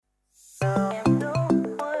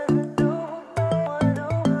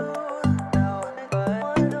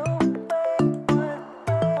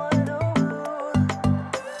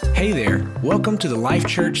Welcome to the Life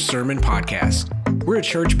Church Sermon Podcast. We're a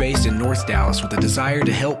church based in North Dallas with a desire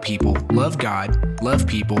to help people love God, love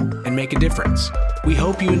people, and make a difference. We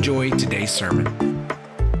hope you enjoy today's sermon.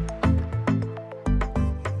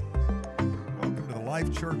 Welcome to the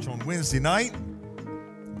Life Church on Wednesday night.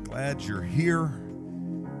 Glad you're here.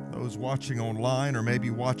 Those watching online or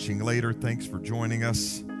maybe watching later, thanks for joining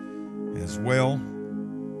us as well.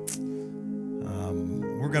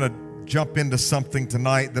 We're going to jump into something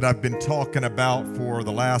tonight that I've been talking about for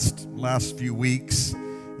the last few weeks.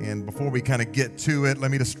 And before we kind of get to it,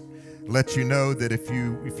 let me just let you know that if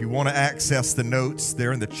you want to access the notes,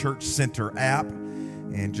 they're in the Church Center app,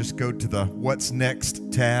 and just go to the What's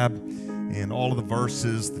Next tab, and all of the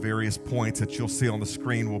verses, the various points that you'll see on the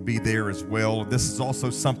screen will be there as well. This is also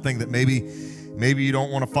something that maybe you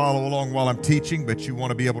don't want to follow along while I'm teaching, but you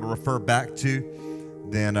want to be able to refer back to,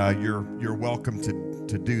 then you're welcome to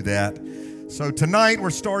do that. So tonight we're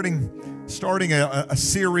starting a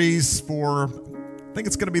series for, I think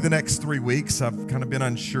it's going to be the next 3 weeks. I've kind of been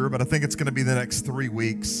unsure, but I think it's going to be the next 3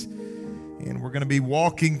 weeks. And we're going to be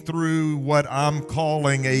walking through what I'm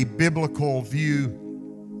calling a biblical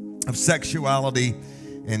view of sexuality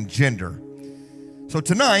and gender. So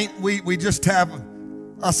tonight we just have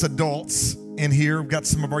us adults in here. We've got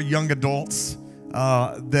some of our young adults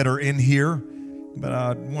that are in here. But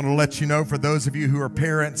I want to let you know, for those of you who are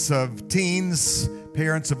parents of teens,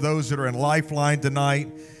 parents of those that are in Lifeline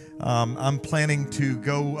tonight, I'm planning to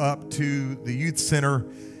go up to the youth center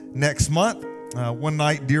next month, one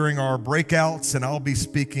night during our breakouts, and I'll be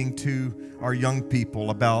speaking to our young people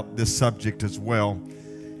about this subject as well.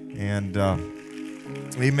 And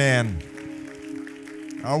amen.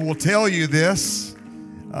 I will tell you this,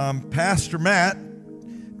 Pastor Matt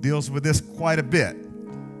deals with this quite a bit.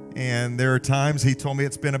 And there are times he told me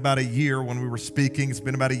it's been about a year when we were speaking. It's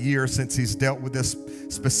been about a year since he's dealt with this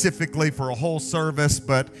specifically for a whole service,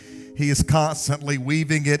 but he is constantly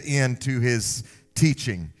weaving it into his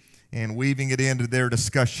teaching and weaving it into their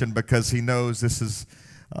discussion, because he knows this is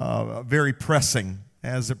very pressing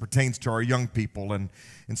as it pertains to our young people. And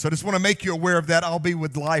so I just want to make you aware of that. I'll be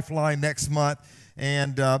with Lifeline next month.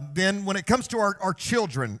 And then when it comes to our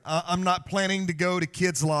children, I'm not planning to go to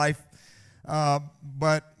Kids Life,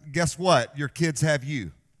 but guess what? Your kids have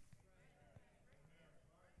you.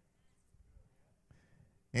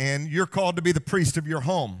 And you're called to be the priest of your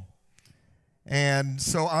home. And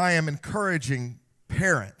so I am encouraging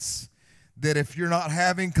parents that if you're not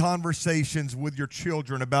having conversations with your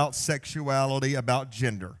children about sexuality, about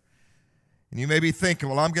gender, and you may be thinking,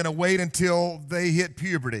 well, I'm going to wait until they hit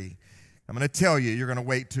puberty. I'm going to tell you, you're going to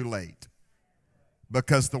wait too late,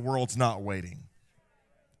 because the world's not waiting.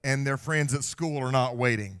 And their friends at school are not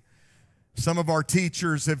waiting. Some of our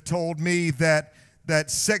teachers have told me that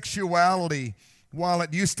sexuality, while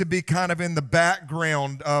it used to be kind of in the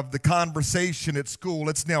background of the conversation at school,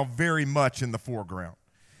 it's now very much in the foreground.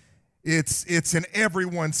 It's in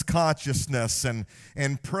everyone's consciousness,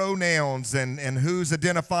 and pronouns and who's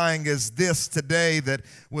identifying as this today that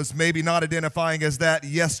was maybe not identifying as that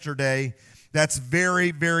yesterday. That's very,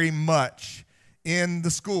 very much in the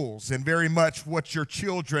schools, and very much what your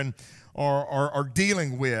children are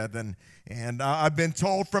dealing with. And I've been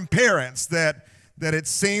told from parents that it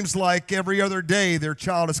seems like every other day their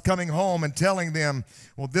child is coming home and telling them,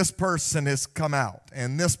 well, this person has come out,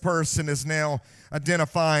 and this person is now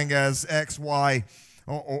identifying as X, Y,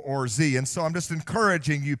 or Z. And so I'm just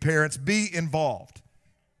encouraging you parents, be involved.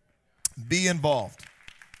 Be involved.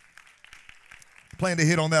 Plan to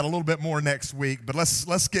hit on that a little bit more next week, but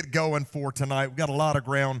let's get going for tonight. We've got a lot of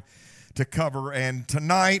ground to cover, and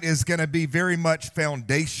tonight is going to be very much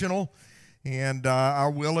foundational, and I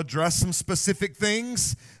will address some specific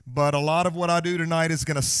things, but a lot of what I do tonight is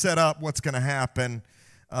going to set up what's going to happen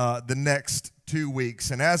the next 2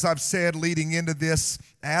 weeks. And as I've said leading into this,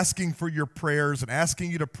 asking for your prayers and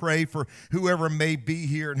asking you to pray for whoever may be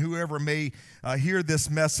here and whoever may hear this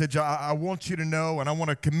message, I want you to know, and I want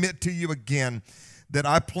to commit to you again, that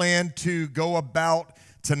I plan to go about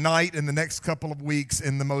tonight and the next couple of weeks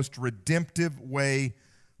in the most redemptive way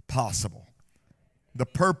possible. The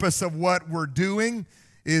purpose of what we're doing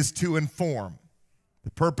is to inform.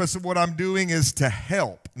 The purpose of what I'm doing is to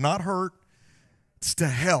help, not hurt. It's to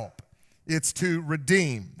help. It's to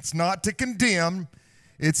redeem. It's not to condemn.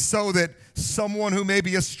 It's so that someone who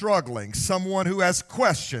maybe is struggling, someone who has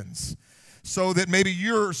questions, so that maybe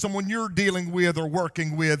someone you're dealing with or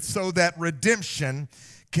working with, so that redemption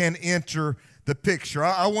can enter the picture.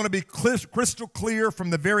 I want to be crystal clear from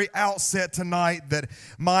the very outset tonight that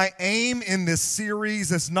my aim in this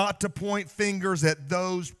series is not to point fingers at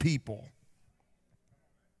those people.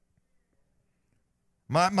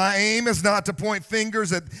 My aim is not to point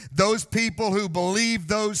fingers at those people who believe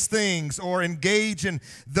those things or engage in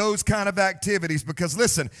those kind of activities, because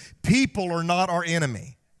listen, people are not our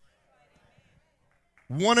enemy.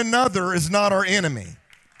 One another is not our enemy.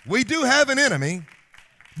 We do have an enemy,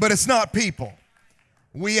 but it's not people.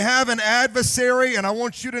 We have an adversary, and I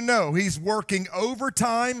want you to know he's working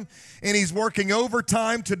overtime, and he's working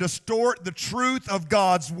overtime to distort the truth of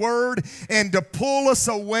God's word and to pull us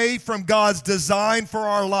away from God's design for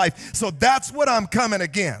our life. So that's what I'm coming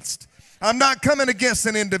against. I'm not coming against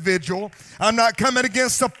an individual. I'm not coming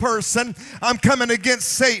against a person. I'm coming against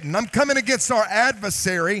Satan. I'm coming against our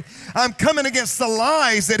adversary. I'm coming against the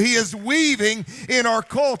lies that he is weaving in our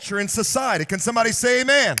culture and society. Can somebody say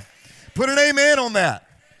amen? Put an amen on that.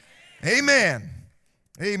 Amen.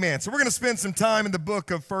 Amen. So we're going to spend some time in the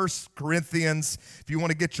book of 1 Corinthians. If you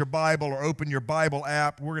want to get your Bible or open your Bible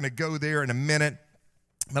app, we're going to go there in a minute.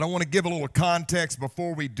 But I want to give a little context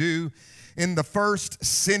before we do. In the first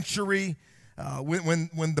century, when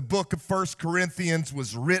the book of 1 Corinthians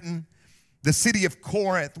was written, the city of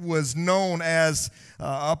Corinth was known as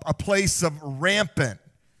a place of rampant,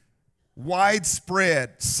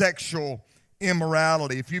 widespread sexual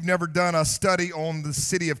immorality. If you've never done a study on the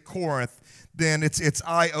city of Corinth, then it's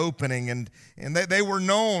eye-opening. And they were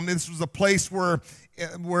known, this was a place where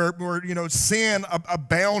sin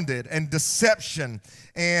abounded and deception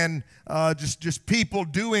and just people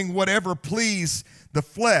doing whatever pleased the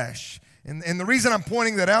flesh. And the reason I'm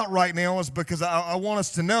pointing that out right now is because I want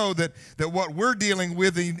us to know that what we're dealing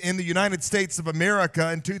with in the United States of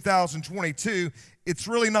America in 2022, it's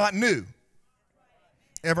really not new.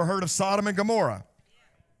 Ever heard of Sodom and Gomorrah?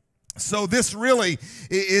 So this really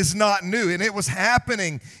is not new, and it was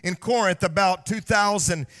happening in Corinth about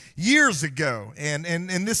 2,000 years ago. And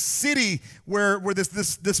in this city where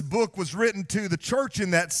this book was written to the church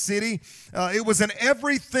in that city, it was an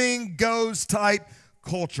everything goes type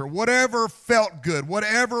culture. Whatever felt good,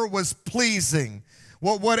 whatever was pleasing,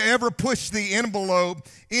 whatever pushed the envelope,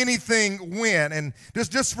 anything went. And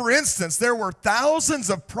just for instance, there were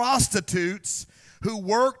thousands of prostitutes who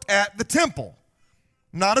worked at the temple.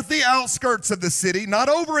 Not at the outskirts of the city, not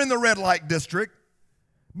over in the red light district,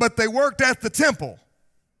 but they worked at the temple.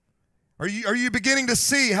 Are you beginning to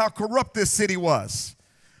see how corrupt this city was?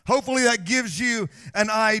 Hopefully that gives you an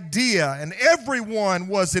idea. And everyone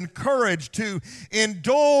was encouraged to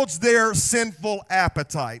indulge their sinful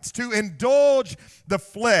appetites, to indulge the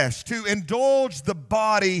flesh, to indulge the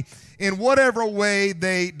body in whatever way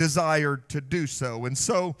they desired to do so. And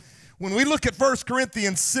so when we look at 1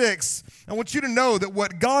 Corinthians 6, I want you to know that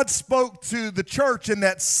what God spoke to the church in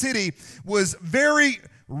that city was very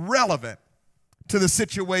relevant to the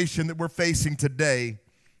situation that we're facing today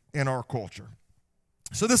in our culture.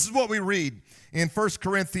 So this is what we read in 1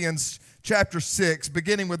 Corinthians chapter 6,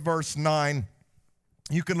 beginning with verse 9.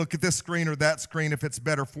 You can look at this screen or that screen if it's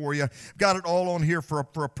better for you. I've got it all on here for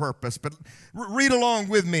a purpose, but read along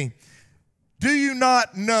with me. Do you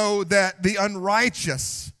not know that the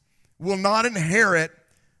unrighteous will not inherit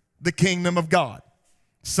the kingdom of God?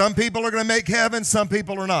 Some people are going to make heaven, some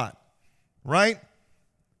people are not, right?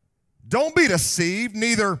 Don't be deceived,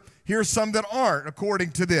 neither here's some that aren't,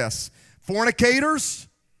 according to this. Fornicators,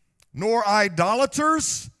 nor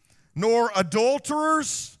idolaters, nor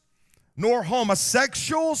adulterers, nor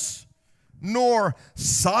homosexuals, nor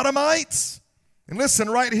sodomites. And listen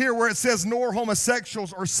right here where it says nor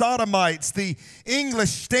homosexuals or sodomites, the English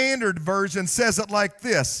Standard Version says it like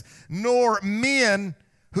this: nor men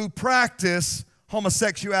who practice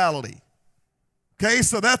homosexuality. Okay,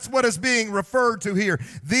 so that's what is being referred to here.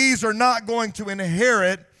 These are not going to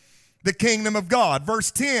inherit the kingdom of God.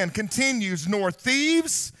 Verse 10 continues, nor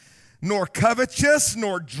thieves, nor covetous,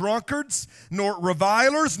 nor drunkards, nor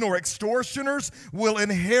revilers, nor extortioners will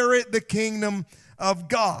inherit the kingdom of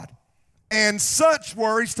God. And such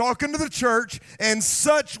were, he's talking to the church, and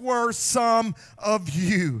such were some of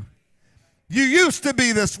you. You used to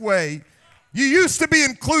be this way. You used to be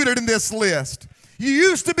included in this list. You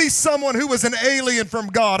used to be someone who was an alien from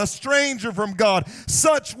God, a stranger from God.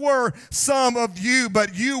 Such were some of you,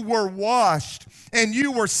 but you were washed, and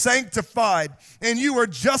you were sanctified, and you were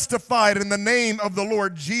justified in the name of the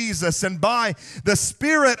Lord Jesus and by the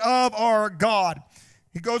Spirit of our God.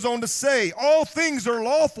 He goes on to say, all things are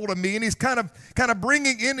lawful to me, and he's kind of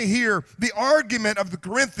bringing in here the argument of the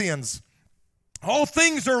Corinthians. All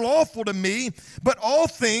things are lawful to me, but all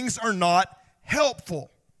things are not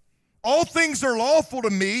helpful. All things are lawful to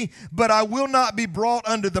me, but I will not be brought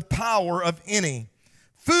under the power of any.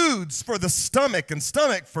 Foods for the stomach, and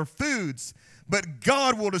stomach for foods, but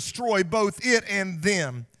God will destroy both it and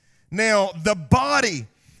them. Now, the body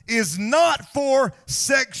is not for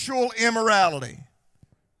sexual immorality.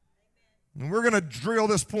 And we're going to drill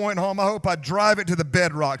this point home. I hope I drive it to the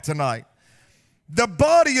bedrock tonight. The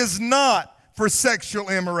body is not for sexual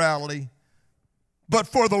immorality, but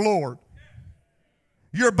for the Lord.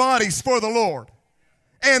 Your body's for the Lord,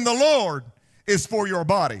 and the Lord is for your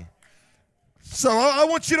body. So I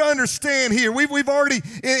want you to understand here, we've already,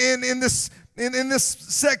 in this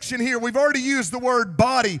section here, we've already used the word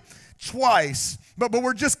body twice. But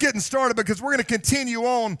we're just getting started because we're going to continue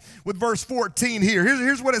on with verse 14 here.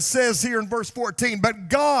 Here's what it says here in verse 14. But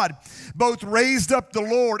God both raised up the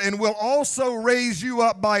Lord and will also raise you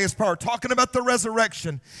up by his power. Talking about the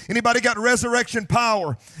resurrection. Anybody got resurrection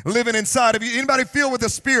power living inside of you? Anybody filled with the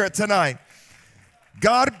Spirit tonight?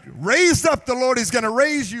 God raised up the Lord. He's going to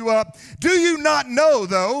raise you up. Do you not know,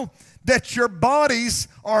 though, that your bodies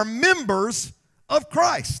are members of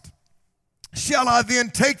Christ? Shall I then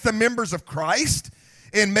take the members of Christ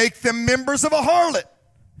and make them members of a harlot?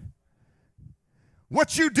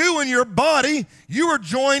 What you do in your body, you are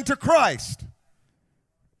joined to Christ.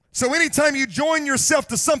 So anytime you join yourself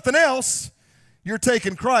to something else, you're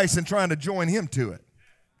taking Christ and trying to join him to it.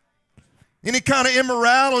 Any kind of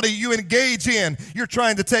immorality you engage in, you're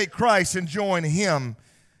trying to take Christ and join him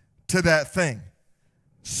to that thing.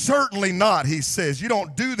 Certainly not, he says. You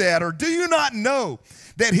don't do that. Or do you not know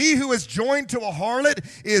that he who is joined to a harlot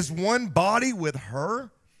is one body with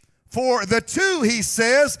her? For the two, he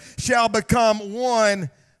says, shall become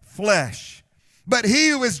one flesh. But he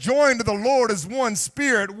who is joined to the Lord is one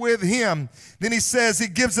spirit with him. Then he says, he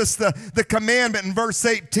gives us the commandment in verse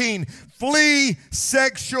 18, flee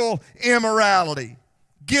sexual immorality.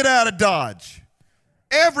 Get out of Dodge.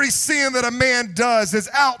 Every sin that a man does is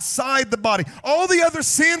outside the body. All the other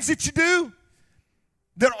sins that you do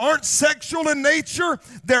that aren't sexual in nature,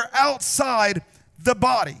 they're outside the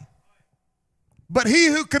body. But he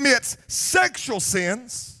who commits sexual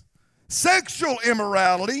sins, sexual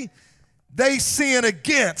immorality, they sin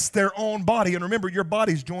against their own body. And remember, your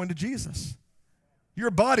body's joined to Jesus.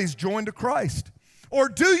 Your body's joined to Christ. Or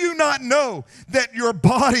do you not know that your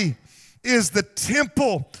body is the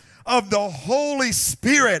temple of the Holy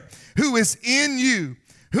Spirit who is in you,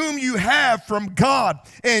 whom you have from God,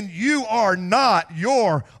 and you are not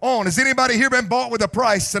your own? Has anybody here been bought with a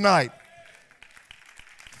price tonight?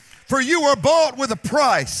 For you are bought with a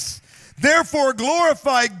price. Therefore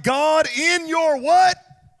glorify God in your what?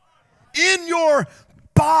 In your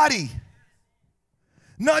body.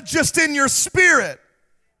 Not just in your spirit.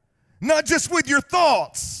 Not just with your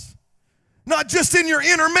thoughts. Not just in your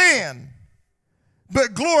inner man.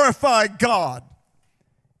 But glorify God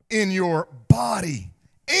in your body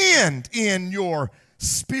and in your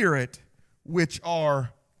spirit, which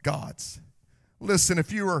are God's. Listen,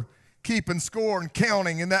 if you were keeping score and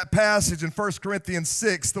counting in that passage in 1 Corinthians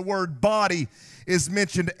 6, the word body is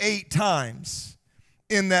mentioned 8 times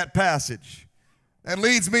in that passage. That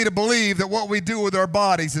leads me to believe that what we do with our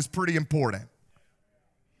bodies is pretty important.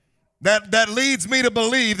 That leads me to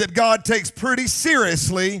believe that God takes pretty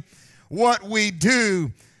seriously what we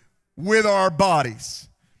do with our bodies.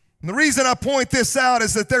 And the reason I point this out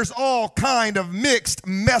is that there's all kind of mixed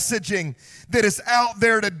messaging that is out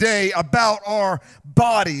there today about our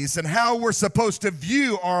bodies and how we're supposed to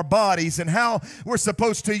view our bodies and how we're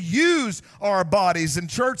supposed to use our bodies. And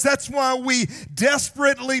church, that's why we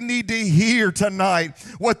desperately need to hear tonight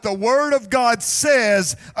what the Word of God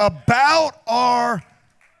says about our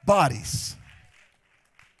bodies.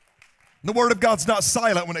 The Word of God's not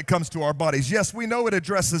silent when it comes to our bodies. Yes, we know it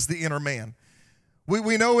addresses the inner man.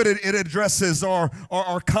 We know it addresses our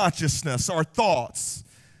consciousness, our thoughts.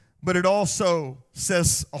 But it also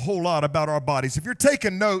says a whole lot about our bodies. If you're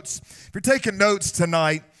taking notes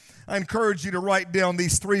tonight, I encourage you to write down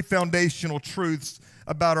these 3 foundational truths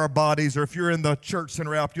about our bodies. Or if you're in the Church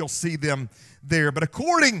Center app, you'll see them there. But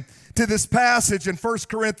according to this passage in 1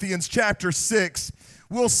 Corinthians chapter 6,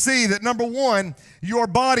 we'll see that, number 1, your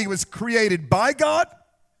body was created by God.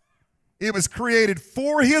 It was created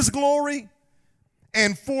for His glory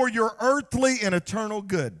and for your earthly and eternal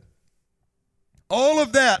good. All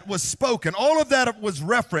of that was spoken. All of that was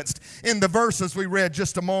referenced in the verses we read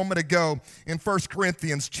just a moment ago in 1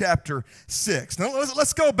 Corinthians chapter 6. Now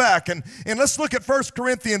let's go back and let's look at 1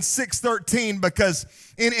 Corinthians 6:13, because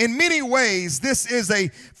in many ways this is a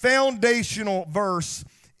foundational verse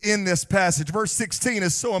in this passage. Verse 16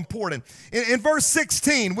 is so important. In verse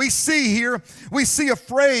 16, we see a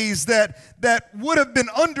phrase that would have been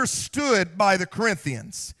understood by the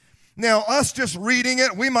Corinthians. Now, us just reading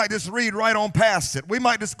it, we might just read right on past it. We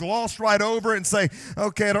might just gloss right over it and say,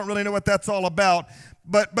 okay, I don't really know what that's all about.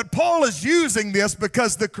 But Paul is using this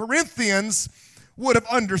because the Corinthians would have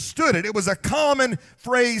understood it. It was a common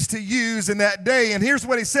phrase to use in that day. And here's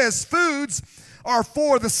what he says: foods are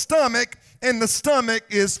for the stomach, and the stomach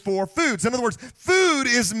is for foods. In other words, food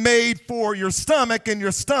is made for your stomach, and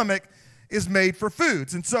your stomach is made for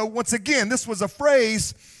foods. And so once again, this was a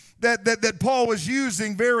phrase that Paul was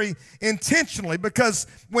using very intentionally, because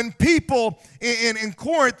when people in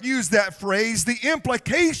Corinth used that phrase, the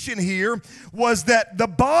implication here was that the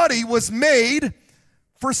body was made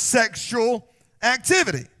for sexual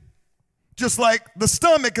activity. Just like the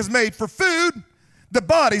stomach is made for food, the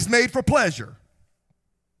body's made for pleasure.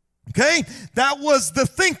 Okay? That was the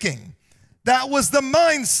thinking. That was the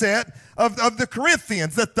mindset of the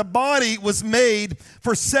Corinthians, that the body was made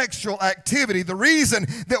for sexual activity. The reason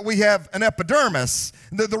that we have an epidermis,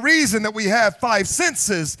 the reason that we have five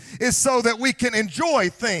senses, is so that we can enjoy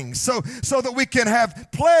things, so that we can have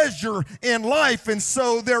pleasure in life. And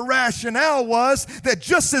so their rationale was that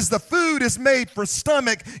just as the food is made for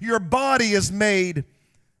stomach, your body is made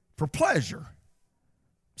for pleasure.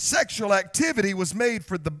 Sexual activity was made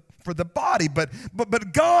for the body, but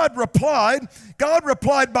God replied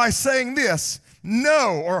by saying this: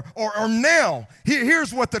 no, or now.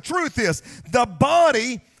 Here's what the truth is: the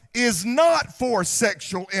body is not for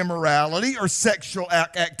sexual immorality or sexual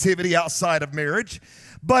activity outside of marriage,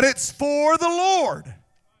 but it's for the Lord.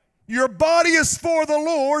 Your body is for the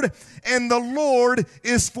Lord, and the Lord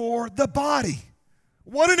is for the body.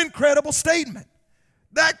 What an incredible statement.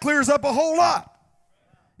 That clears up a whole lot.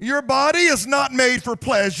 Your body is not made for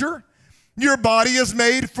pleasure. Your body is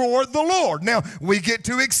made for the Lord. Now, we get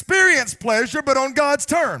to experience pleasure, but on God's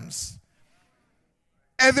terms.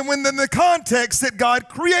 And then in the context that God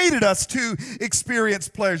created us to experience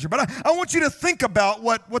pleasure. But I want you to think about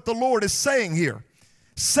what the Lord is saying here.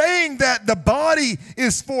 Saying that the body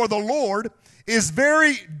is for the Lord is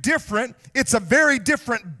very different. It's a very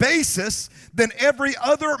different basis than every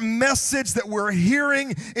other message that we're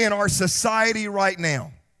hearing in our society right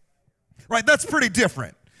now. Right? That's pretty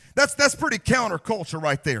different. That's pretty counterculture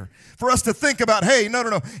right there. For us to think about, hey,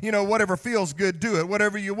 no, whatever feels good, do it.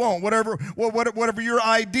 Whatever you want, whatever your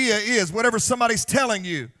idea is, whatever somebody's telling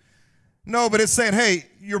you. No, but it's saying, hey,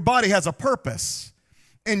 your body has a purpose,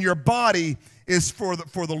 and your body is for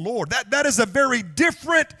the Lord. That is a very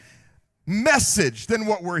different message than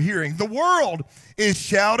what we're hearing. The world is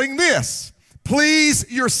shouting this: please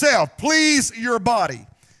yourself, please your body.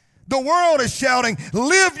 The world is shouting,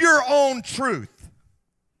 live your own truth,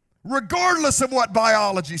 regardless of what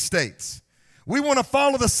biology states. We want to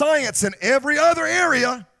follow the science in every other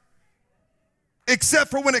area except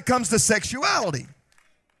for when it comes to sexuality.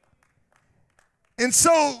 And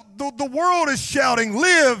so the world is shouting,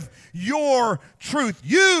 live your truth.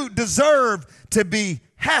 You deserve to be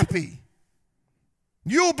happy.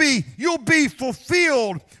 You'll be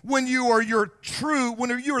fulfilled when you are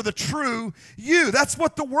the true you. That's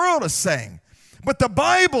what the world is saying. But the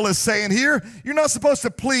Bible is saying here, you're not supposed to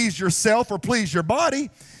please yourself or please your body.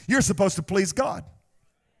 You're supposed to please God.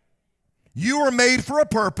 You are made for a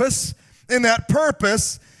purpose, and that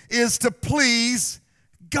purpose is to please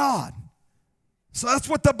God. So that's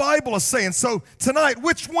what the Bible is saying. So tonight,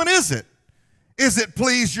 which one is it? Is it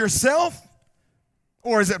please yourself,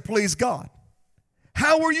 or is it please God?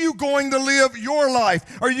 How are you going to live your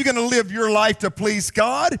life? Are you going to live your life to please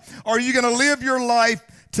God? Or are you going to live your life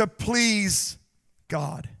to please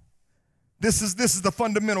God? This is the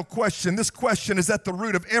fundamental question. This question is at the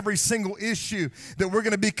root of every single issue that we're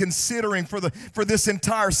going to be considering for this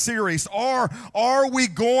entire series. Are we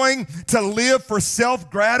going to live for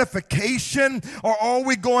self-gratification, or are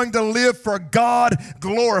we going to live for God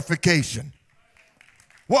glorification?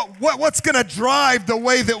 What's going to drive the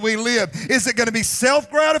way that we live? Is it going to be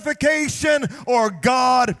self-gratification or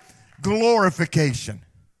God glorification?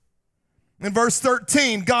 In verse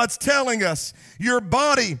 13, God's telling us, your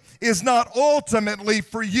body is not ultimately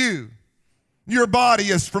for you. Your body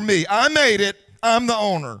is for me. I made it. I'm the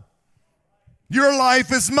owner. Your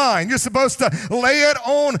life is mine. You're supposed to lay it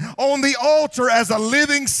on the altar as a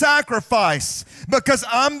living sacrifice, because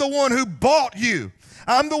I'm the one who bought you.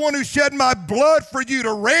 I'm the one who shed my blood for you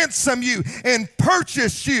to ransom you and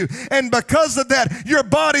purchase you. And because of that, your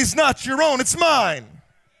body's not your own, it's mine.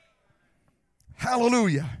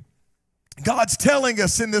 Hallelujah. God's telling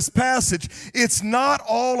us in this passage, it's not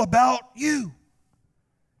all about you.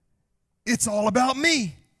 It's all about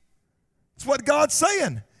me. It's what God's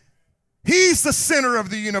saying. He's the center of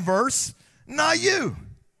the universe, not you.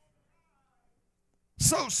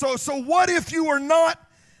 So what if you are not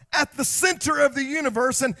at the center of the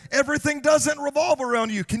universe and everything doesn't revolve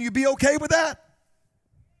around you? Can you be okay with that?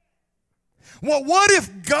 Well, what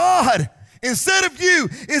if God instead of you,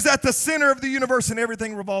 is at the center of the universe and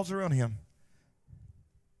everything revolves around him.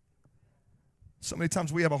 So many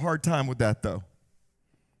times we have a hard time with that, though,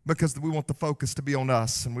 because we want the focus to be on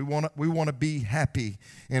us, and we want to be happy,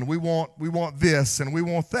 and we want this, and we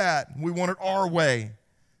want that, and we want it our way.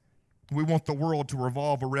 We want the world to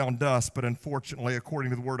revolve around us, but unfortunately, according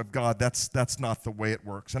to the Word of God, that's not the way it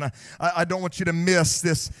works. And I don't want you to miss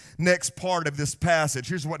this next part of this passage.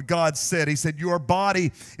 Here's what God said. He said, your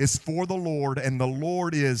body is for the Lord, and the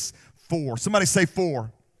Lord is for. Somebody say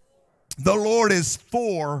for. The Lord is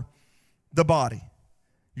for the body.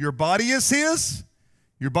 Your body is his.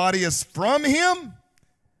 Your body is from him.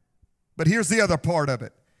 But here's the other part of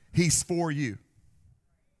it. He's for you.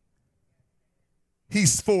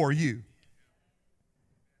 He's for you.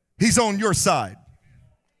 He's on your side.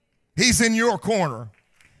 He's in your corner.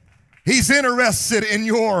 He's interested in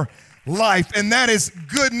your life, and that is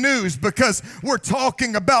good news because we're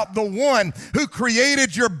talking about the one who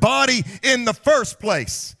created your body in the first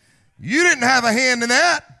place. You didn't have a hand in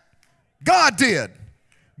that. God did.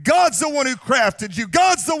 God's the one who crafted you.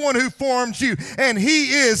 God's the one who formed you, and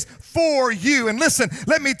he is for you. And listen,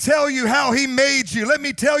 let me tell you how he made you. Let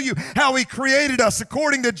me tell you how he created us.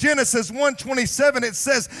 According to Genesis 1:27, it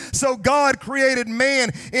says, so God created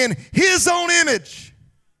man in his own image.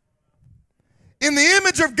 In the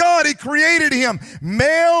image of God, he created him,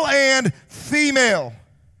 male and female.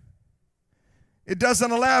 It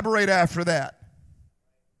doesn't elaborate after that.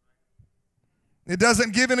 It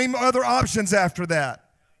doesn't give any other options after that.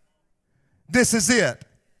 This is it.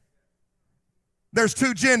 There's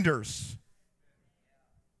two genders.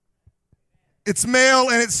 It's male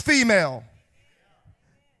and it's female.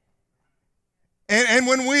 And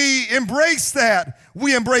when we embrace that,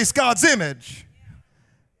 we embrace God's image.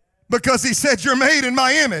 Because he said, you're made in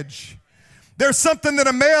my image. There's something that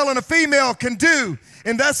a male and a female can do,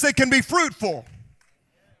 and that's they can be fruitful.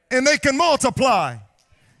 And they can multiply.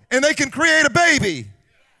 And they can create a baby.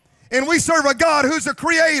 And we serve a God who's a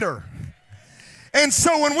creator. And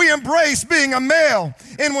so when we embrace being a male,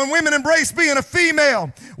 and when women embrace being a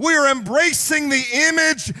female, we are embracing the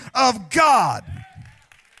image of God.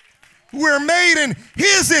 We're made in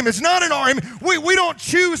his image, not in our image. We don't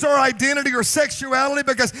choose our identity or sexuality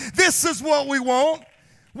because this is what we want.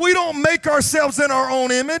 We don't make ourselves in our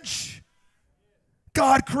own image.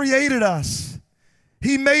 God created us.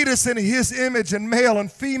 He made us in his image, and male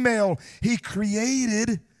and female, he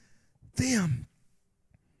created them.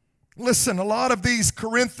 Listen, a lot of these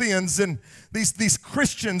Corinthians and these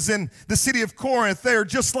Christians in the city of Corinth, they are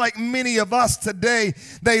just like many of us today.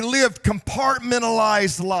 They lived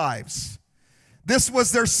compartmentalized lives. This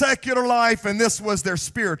was their secular life, and this was their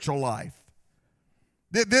spiritual life.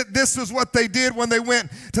 This is what they did when they went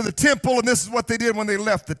to the temple, and this is what they did when they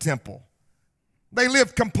left the temple. They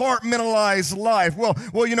lived compartmentalized life.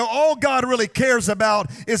 Well, you know, all God really cares about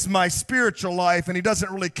is my spiritual life, and he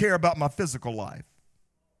doesn't really care about my physical life.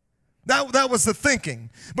 That was the thinking.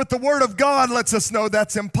 But the Word of God lets us know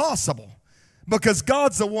that's impossible because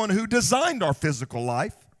God's the one who designed our physical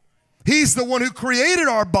life. He's the one who created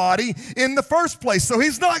our body in the first place. So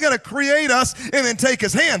he's not going to create us and then take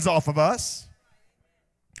his hands off of us.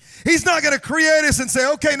 He's not going to create us and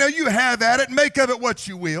say, okay, now you have at it, make of it what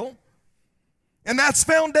you will. And that's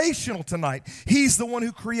foundational tonight. He's the one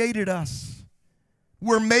who created us.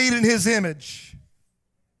 We're made in his image.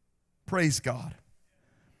 Praise God.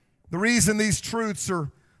 The reason these truths are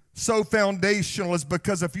so foundational is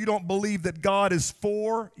because if you don't believe that God is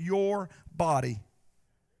for your body,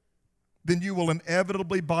 then you will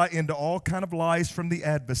inevitably buy into all kind of lies from the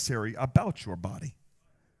adversary about your body.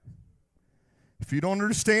 If you don't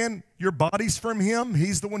understand your body's from him,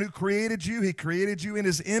 he's the one who created you, he created you in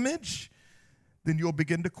his image, then you'll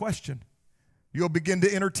begin to question. You'll begin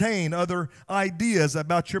to entertain other ideas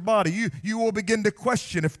about your body. You will begin to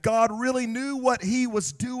question if God really knew what he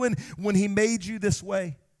was doing when he made you this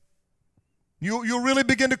way. You'll really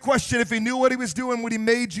begin to question if he knew what he was doing when he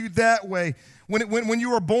made you that way. When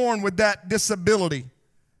you were born with that disability,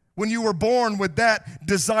 when you were born with that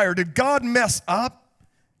desire, did God mess up?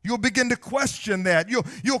 You'll begin to question that.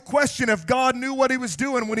 You'll question if God knew what he was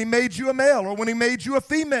doing when he made you a male or when he made you a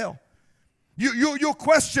female. You'll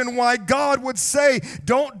question why God would say,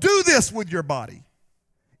 don't do this with your body.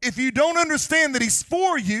 If you don't understand that he's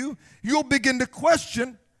for you, you'll begin to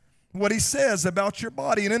question what he says about your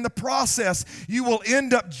body. And in the process, you will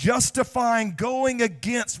end up justifying going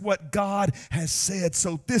against what God has said.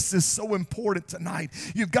 So this is so important tonight.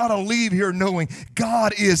 You've got to leave here knowing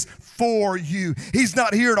God is for you. He's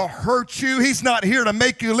not here to hurt you. He's not here to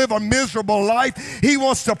make you live a miserable life. He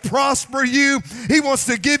wants to prosper you. He wants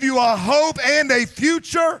to give you a hope and a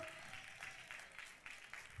future.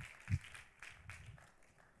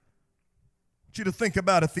 want you to think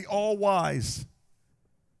about it. The all-wise,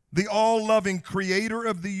 the all-loving creator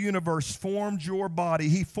of the universe formed your body.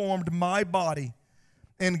 He formed my body.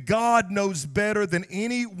 And God knows better than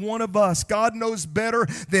any one of us. God knows better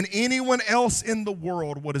than anyone else in the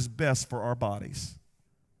world what is best for our bodies.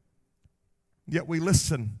 Yet we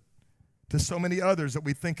listen to so many others that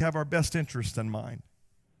we think have our best interest in mind.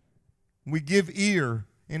 We give ear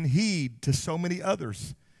and heed to so many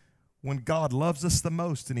others when God loves us the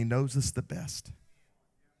most and He knows us the best.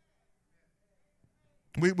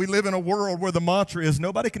 We live in a world where the mantra is,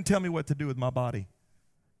 nobody can tell me what to do with my body.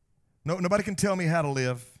 Nobody can tell me how to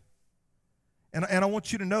live. And I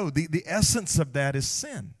want you to know the essence of that is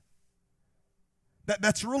sin.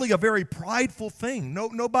 That's really a very prideful thing.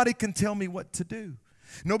 Nobody can tell me what to do.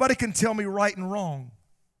 Nobody can tell me right and wrong.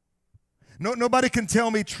 Nobody can tell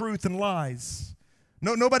me truth and lies.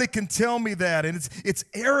 Nobody can tell me that. And it's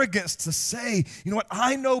arrogance to say, you know what,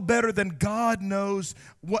 I know better than God knows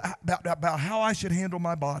about how I should handle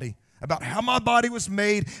my body, about how my body was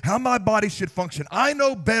made, how my body should function. I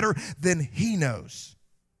know better than He knows.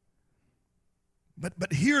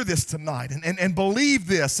 But hear this tonight and believe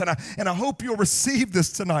this, and I hope you'll receive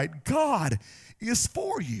this tonight. God is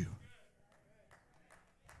for you.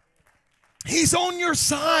 He's on your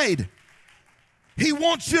side. He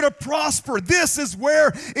wants you to prosper. This is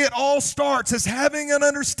where it all starts, is having an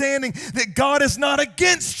understanding that God is not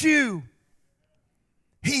against you.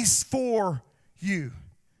 He's for you.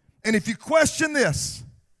 And if you question this,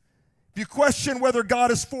 if you question whether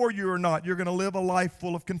God is for you or not, you're going to live a life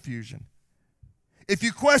full of confusion. If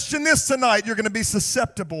you question this tonight, you're going to be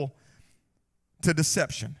susceptible to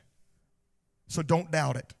deception. So don't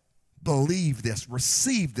doubt it. Believe this.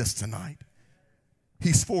 Receive this tonight.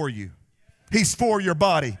 He's for you. He's for your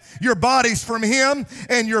body. Your body's from Him,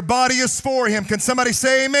 and your body is for Him. Can somebody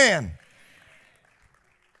say amen?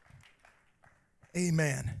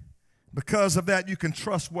 Amen. Because of that, you can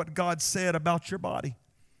trust what God said about your body.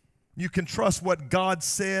 You can trust what God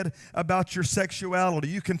said about your sexuality.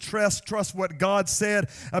 You can trust what God said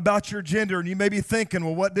about your gender. And you may be thinking,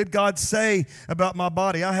 well, what did God say about my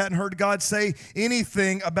body? I hadn't heard God say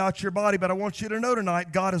anything about your body, but I want you to know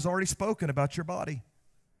tonight, God has already spoken about your body.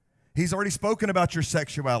 He's already spoken about your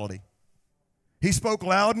sexuality. He spoke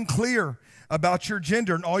loud and clear about your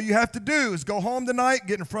gender. And all you have to do is go home tonight,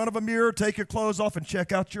 get in front of a mirror, take your clothes off, and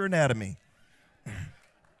check out your anatomy.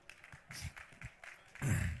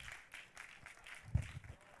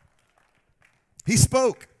 He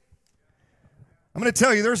spoke. I'm going to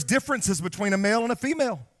tell you, there's differences between a male and a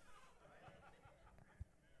female.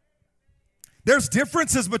 There's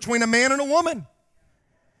differences between a man and a woman.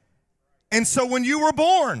 And so when you were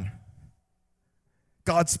born,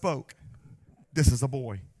 God spoke. This is a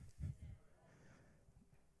boy.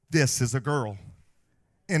 This is a girl.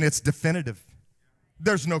 And it's definitive.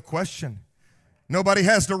 There's no question. Nobody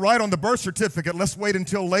has to write on the birth certificate, let's wait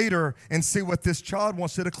until later and see what this child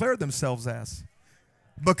wants to declare themselves as.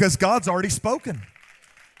 Because God's already spoken.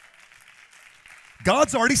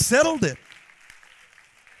 God's already settled it.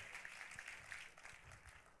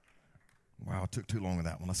 Wow, it took too long with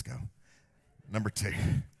that one. Let's go. Number 2.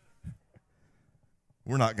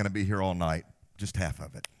 We're not going to be here all night, just half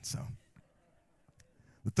of it. So,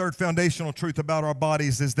 the third foundational truth about our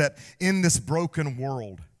bodies is that in this broken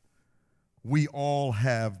world, we all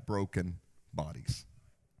have broken bodies.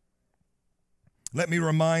 Let me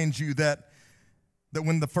remind you that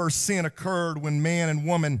when the first sin occurred, when man and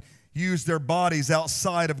woman used their bodies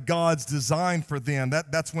outside of God's design for them,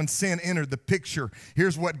 that's when sin entered the picture.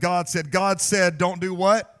 Here's what God said. God said, don't do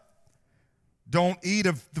what? Don't eat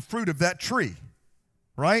of the fruit of that tree,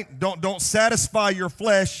 right? Don't satisfy your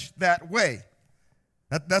flesh that way.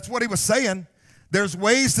 That's what He was saying. There's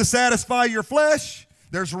ways to satisfy your flesh.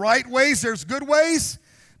 There's right ways, there's good ways,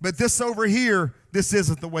 but this over here, this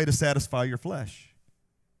isn't the way to satisfy your flesh.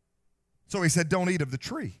 So He said, don't eat of the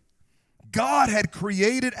tree. God had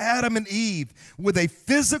created Adam and Eve with a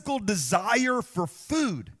physical desire for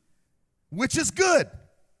food, which is good.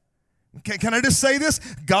 Okay, can I just say this?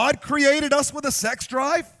 God created us with a sex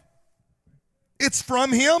drive. It's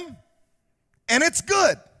from Him, and it's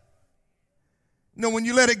good. No, when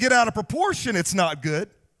you let it get out of proportion, it's not good.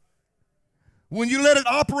 When you let it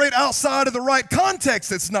operate outside of the right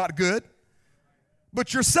context, it's not good.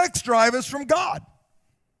 But your sex drive is from God.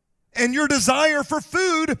 And your desire for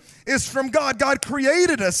food is from God. God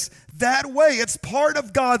created us that way. It's part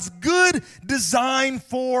of God's good design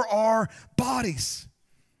for our bodies.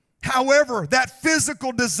 However, that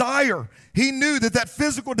physical desire, He knew that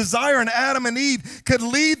physical desire in Adam and Eve could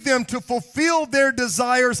lead them to fulfill their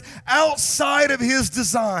desires outside of His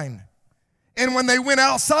design. And when they went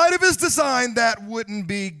outside of his design, that wouldn't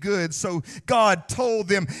be good. So God told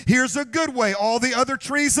them, here's a good way. All the other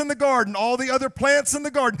trees in the garden, all the other plants in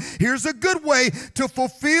the garden, here's a good way to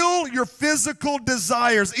fulfill your physical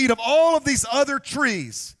desires. Eat of all of these other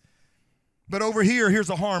trees. But over here, here's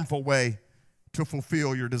a harmful way to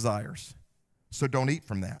fulfill your desires. So don't eat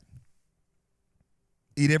from that.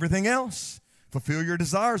 Eat everything else. Fulfill your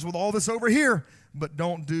desires with all this over here. But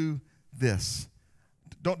don't do this.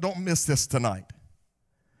 Don't miss this tonight.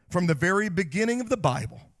 From the very beginning of the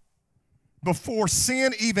Bible, before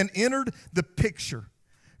sin even entered the picture,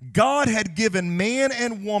 God had given man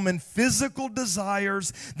and woman physical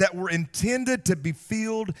desires that were intended to be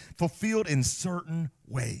fulfilled in certain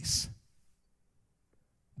ways.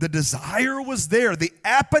 The desire was there. The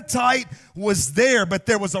appetite was there, but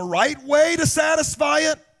there was a right way to satisfy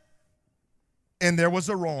it, and there was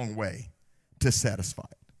a wrong way to satisfy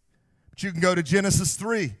it. But you can go to Genesis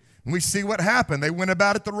 3, and we see what happened. They went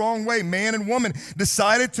about it the wrong way. Man and woman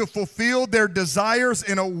decided to fulfill their desires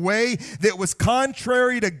in a way that was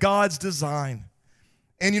contrary to God's design.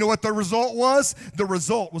 And you know what the result was? The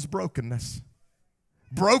result was brokenness.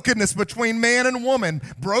 Brokenness between man and woman.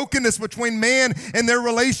 Brokenness between man and their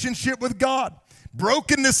relationship with God.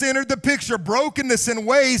 Brokenness entered the picture. Brokenness in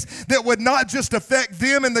ways that would not just affect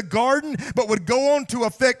them in the garden, but would go on to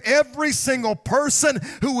affect every single person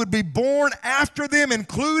who would be born after them,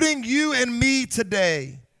 including you and me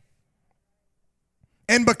today.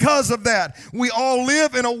 And because of that, we all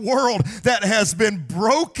live in a world that has been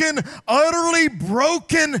broken, utterly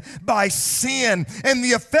broken by sin. And the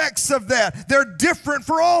effects of that, they're different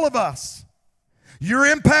for all of us. You're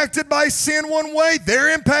impacted by sin one way,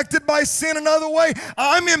 they're impacted by sin another way.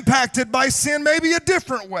 I'm impacted by sin maybe a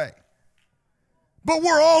different way. But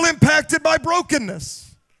we're all impacted by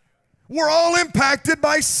brokenness. We're all impacted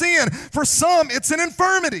by sin. For some, it's an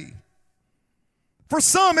infirmity. For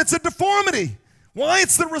some, it's a deformity. Why?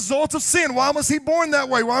 It's the result of sin. Why was he born that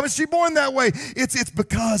way? Why was she born that way? It's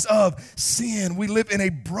because of sin. We live in a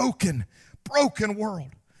broken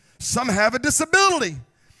world. Some have a disability.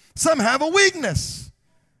 Some have a weakness,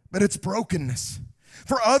 but it's brokenness.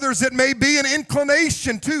 For others, it may be an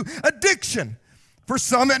inclination to addiction. For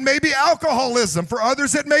some, it may be alcoholism. For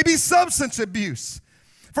others, it may be substance abuse.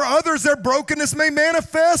 For others, their brokenness may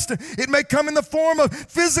manifest. It may come in the form of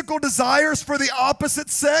physical desires for the opposite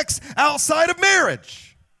sex outside of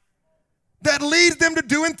marriage that lead them to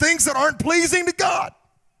doing things that aren't pleasing to God.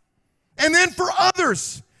 And then for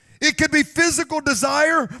others, it could be physical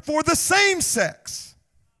desire for the same sex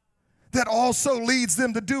that also leads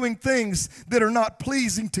them to doing things that are not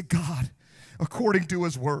pleasing to God according to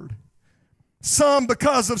His Word. Some,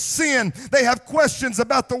 because of sin, they have questions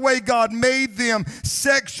about the way God made them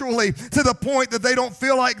sexually to the point that they don't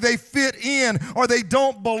feel like they fit in or they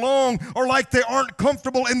don't belong or like they aren't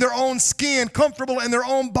comfortable in their own skin, comfortable in their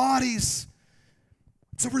own bodies.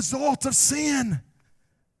 It's a result of sin.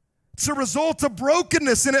 It's a result of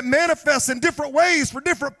brokenness, and it manifests in different ways for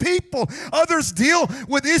different people. Others deal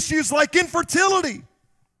with issues like infertility,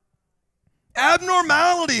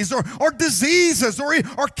 abnormalities, or diseases,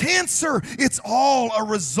 or cancer. It's all a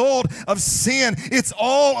result of sin. It's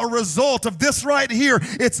all a result of this right here.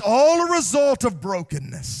 It's all a result of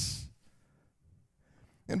brokenness.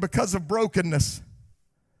 And because of brokenness,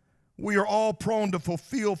 we are all prone to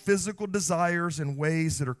fulfill physical desires in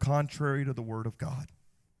ways that are contrary to the Word of God.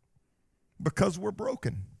 Because we're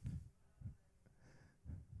broken.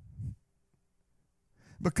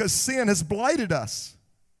 Because sin has blighted us.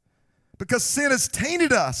 Because sin has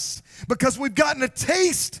tainted us. Because we've gotten a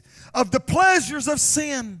taste of the pleasures of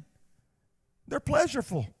sin. They're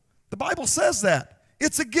pleasurable. The Bible says that.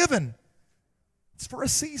 It's a given. It's for a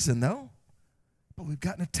season, though. But we've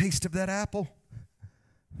gotten a taste of that apple.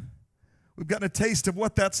 We've gotten a taste of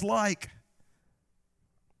what that's like.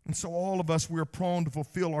 And so all of us, we're prone to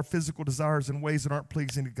fulfill our physical desires in ways that aren't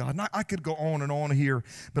pleasing to God. And I could go on and on here,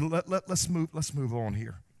 but let's move on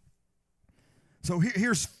here. So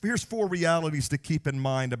here's four realities to keep in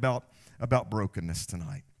mind about brokenness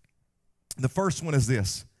tonight. The first one is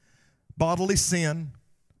this: bodily sin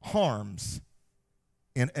harms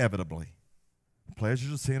inevitably. The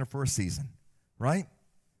pleasures of sin are for a season, right?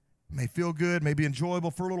 It may feel good, may be enjoyable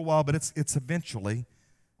for a little while, but it's eventually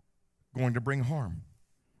going to bring harm.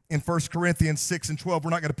 In 1 Corinthians 6 and 12, we're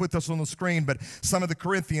not going to put this on the screen, but some of the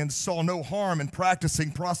Corinthians saw no harm in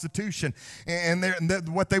practicing prostitution. And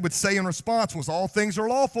what they would say in response was, all things are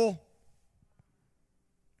lawful.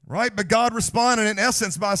 Right? But God responded in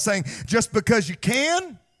essence by saying, just because you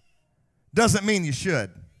can doesn't mean you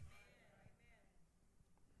should.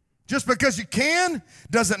 Just because you can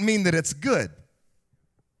doesn't mean that it's good.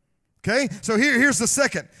 Okay? So here's the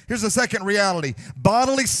second reality.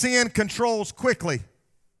 Bodily sin controls quickly.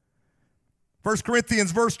 1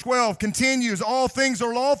 Corinthians verse 12 continues, all things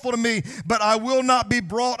are lawful to me, but I will not be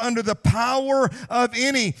brought under the power of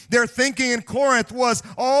any. Their thinking in Corinth was,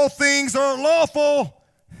 all things are lawful.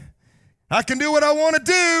 I can do what I want to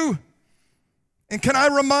do. And can I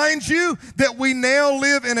remind you that we now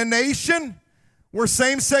live in a nation where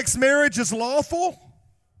same-sex marriage is lawful?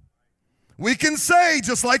 We can say,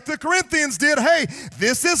 just like the Corinthians did, hey,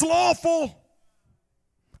 this is lawful.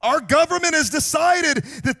 Our government has decided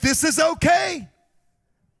that this is okay,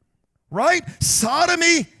 right?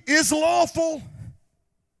 Sodomy is lawful.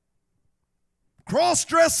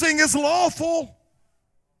 Cross-dressing is lawful.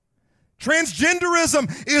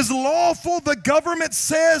 Transgenderism is lawful. The government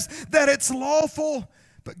says that it's lawful,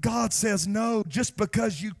 but God says no. Just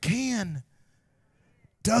because you can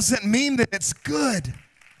doesn't mean that it's good.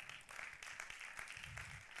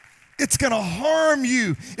 It's going to harm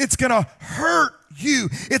you. It's going to hurt you.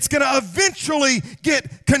 It's going to eventually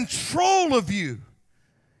get control of you.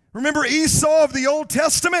 Remember Esau of the Old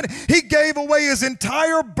Testament? He gave away his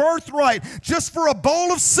entire birthright just for a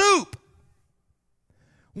bowl of soup.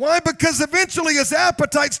 Why? Because eventually his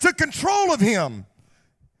appetites took control of him.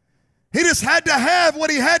 He just had to have what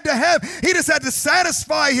he had to have. He just had to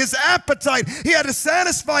satisfy his appetite. He had to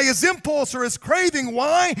satisfy his impulse or his craving.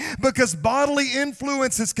 Why? Because bodily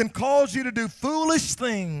influences can cause you to do foolish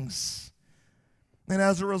things. And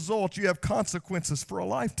as a result, you have consequences for a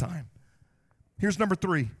lifetime. Here's number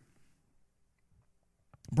 3.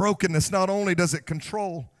 Brokenness, not only does it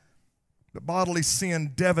control, but bodily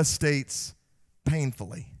sin devastates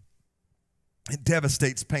painfully. It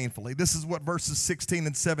devastates painfully. This is what verses 16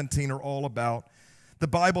 and 17 are all about. The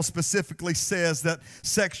Bible specifically says that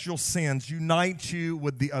sexual sins unite you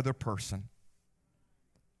with the other person.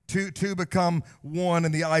 Two become one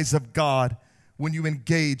in the eyes of God when you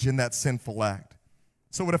engage in that sinful act.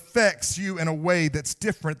 So it affects you in a way that's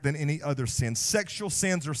different than any other sin. Sexual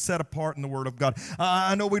sins are set apart in the Word of God.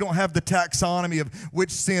 I know we don't have the taxonomy of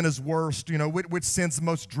which sin is worst, which sin's the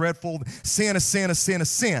most dreadful. Sin is sin is sin is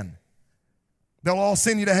sin. They'll all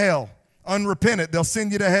send you to hell. Unrepentant, they'll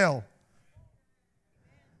send you to hell.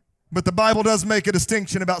 But the Bible does make a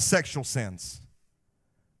distinction about sexual sins.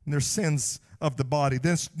 And there's sins of the body.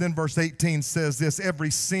 Then verse 18 says this, every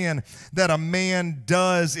sin that a man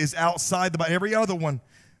does is outside the body, every other one.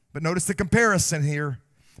 But notice the comparison here.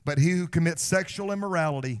 But he who commits sexual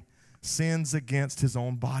immorality sins against his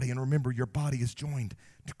own body. And remember, your body is joined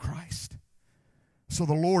to Christ. So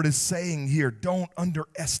the Lord is saying here, don't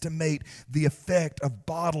underestimate the effect of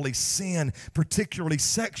bodily sin, particularly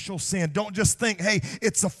sexual sin. Don't just think, hey,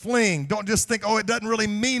 it's a fling. Don't just think, oh, it doesn't really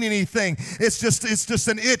mean anything. It's just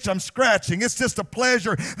an itch I'm scratching. It's just a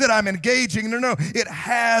pleasure that I'm engaging. No, it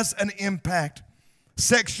has an impact.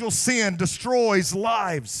 Sexual sin destroys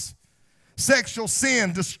lives. Sexual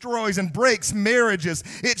sin destroys and breaks marriages.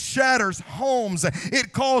 It shatters homes.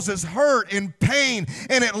 It causes hurt and pain,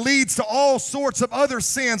 and it leads to all sorts of other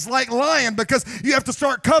sins like lying because you have to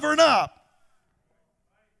start covering up.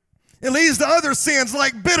 It leads to other sins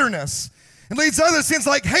like bitterness. It leads to other sins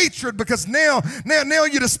like hatred because now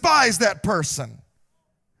you despise that person.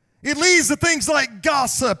 It leads to things like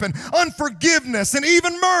gossip and unforgiveness and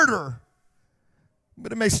even murder.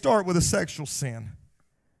 But it may start with a sexual sin.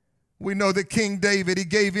 We know that King David, he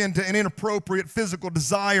gave in to an inappropriate physical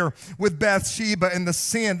desire with Bathsheba, and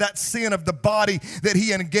that sin of the body that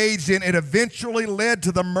he engaged in, it eventually led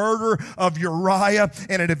to the murder of Uriah,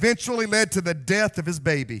 and it eventually led to the death of his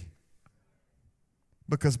baby.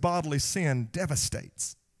 Because bodily sin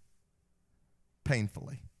devastates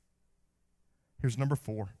painfully. Here's number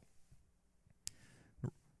 4.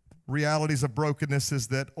 Realities of brokenness is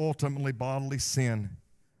that ultimately bodily sin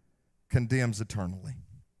condemns eternally.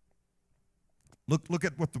 Look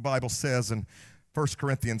at what the Bible says in 1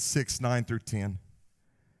 Corinthians 6, 9 through 10.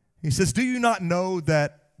 He says, do you not know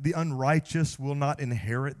that the unrighteous will not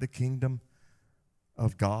inherit the kingdom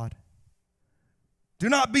of God? Do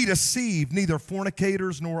not be deceived, neither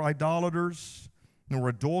fornicators, nor idolaters, nor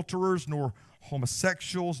adulterers, nor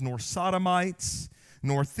homosexuals, nor sodomites,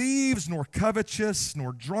 nor thieves, nor covetous,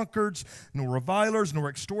 nor drunkards, nor revilers, nor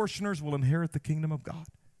extortioners will inherit the kingdom of God.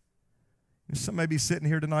 Some may be sitting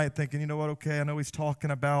here tonight thinking, you know what, okay, I know he's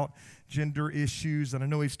talking about gender issues, and I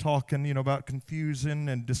know he's talking, about confusion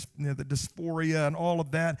and the dysphoria and all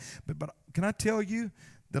of that, but can I tell you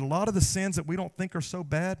that a lot of the sins that we don't think are so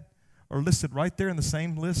bad are listed right there in the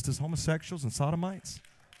same list as homosexuals and sodomites?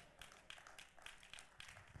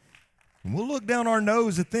 And we'll look down our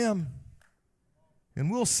nose at them,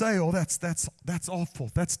 and we'll say, oh, that's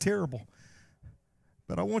awful, that's terrible.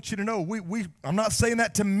 But I want you to know, I'm not saying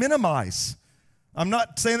that to minimize. I'm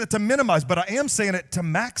not saying that to minimize, but I am saying it to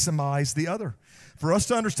maximize the other. For us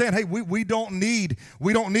to understand, hey, we don't need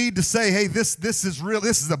to say, hey, this is real,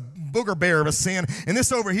 this is a booger bear of a sin, and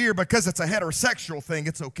this over here, because it's a heterosexual thing,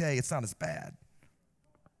 it's okay, it's not as bad.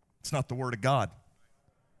 It's not the Word of God.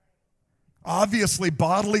 Obviously,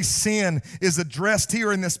 bodily sin is addressed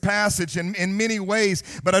here in this passage in many ways,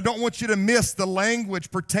 but I don't want you to miss the language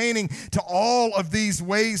pertaining to all of these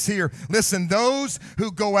ways here. Listen, those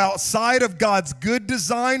who go outside of God's good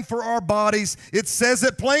design for our bodies, it says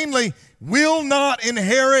it plainly, will not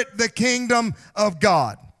inherit the kingdom of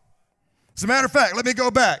God. As a matter of fact, let me go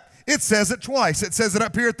back. It says it twice. It says it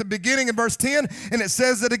up here at the beginning in verse 10, and it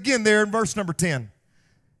says it again there in verse number 10.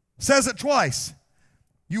 It says it twice.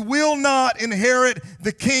 You will not inherit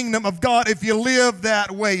the kingdom of God if you live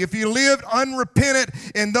that way, if you live unrepentant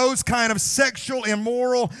in those kind of sexual,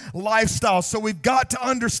 immoral lifestyles. So we've got to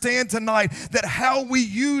understand tonight that how we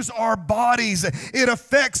use our bodies, it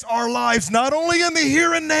affects our lives, not only in the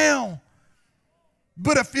here and now,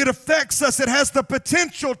 but if it affects us, it has the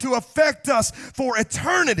potential to affect us for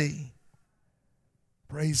eternity.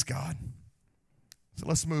 Praise God. So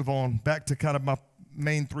let's move on back to kind of my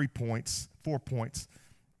main 4 points.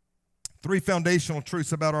 3 foundational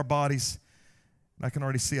truths about our bodies. And I can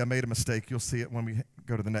already see I made a mistake. You'll see it when we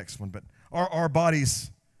go to the next one. But our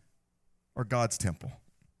bodies are God's temple.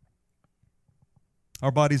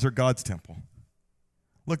 Our bodies are God's temple.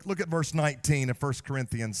 Look at verse 19 of 1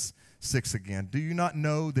 Corinthians 6 again. Do you not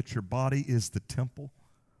know that your body is the temple?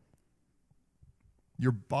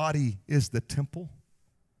 Your body is the temple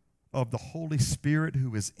of the Holy Spirit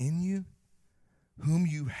who is in you, whom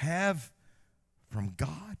you have from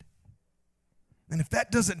God. And if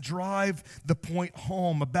that doesn't drive the point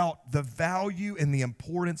home about the value and the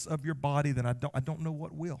importance of your body, then I don't know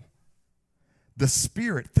what will. The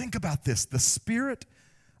Spirit, think about this, the Spirit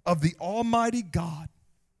of the Almighty God.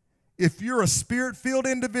 If you're a Spirit-filled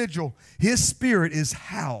individual, His Spirit is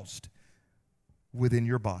housed within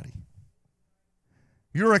your body.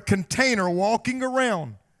 You're a container walking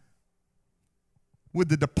around with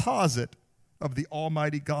the deposit of the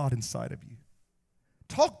Almighty God inside of you.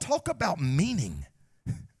 Talk about meaning.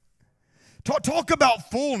 Talk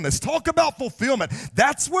about fullness. Talk about fulfillment.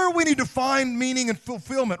 That's where we need to find meaning and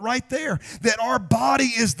fulfillment, right there. That our body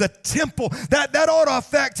is the temple. That ought to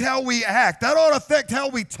affect how we act. That ought to affect how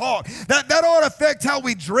we talk. That ought to affect how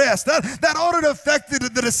we dress. That ought to affect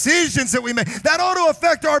the decisions that we make. That ought to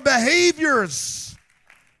affect our behaviors.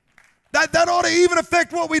 That ought to even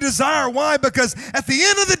affect what we desire. Why? Because at the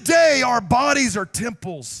end of the day, our bodies are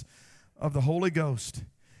temples of the Holy Ghost.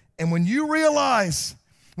 And when you realize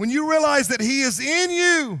that He is in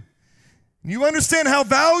you, you understand how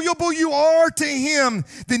valuable you are to Him,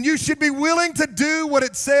 then you should be willing to do what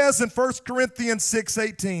it says in 1 Corinthians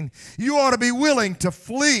 6:18. You ought to be willing to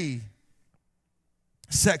flee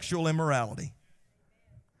sexual immorality.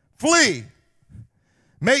 Flee.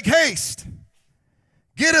 Make haste.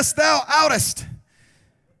 Gettest thou outest.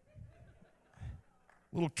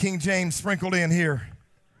 Little King James sprinkled in here.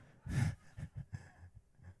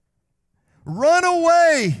 Run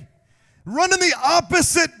away. Run in the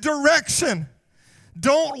opposite direction.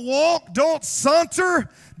 Don't walk, don't saunter,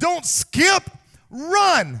 don't skip,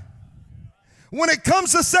 run. When it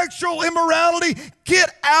comes to sexual immorality,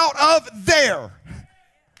 get out of there.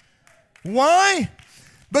 Why?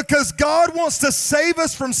 Because God wants to save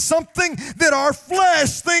us from something that our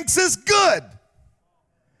flesh thinks is good.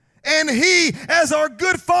 And He, as our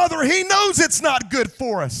good Father, He knows it's not good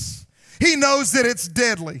for us. He knows that it's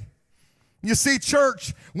deadly. You see,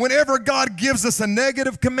 church, whenever God gives us a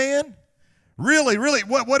negative command, really,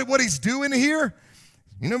 what He's doing here,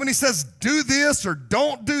 you know, when He says do this or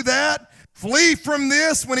don't do that, flee from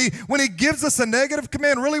this, when he gives us a negative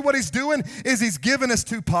command, really what He's doing is He's giving us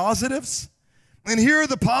 2 positives. And here are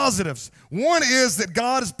the positives. One is that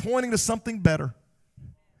God is pointing to something better.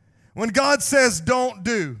 When God says don't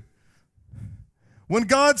do, when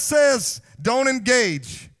God says don't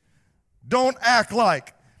engage, don't act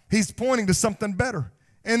like, He's pointing to something better.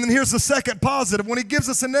 And then here's the second positive. When He gives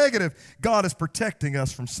us a negative, God is protecting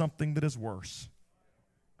us from something that is worse.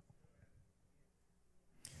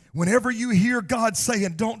 Whenever you hear God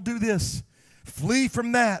saying, don't do this, flee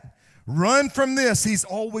from that, run from this, He's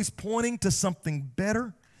always pointing to something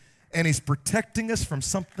better, and He's protecting us from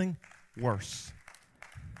something worse.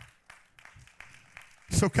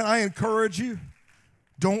 So can I encourage you?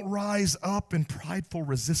 Don't rise up in prideful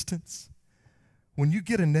resistance. When you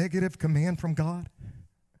get a negative command from God,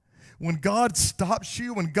 when God stops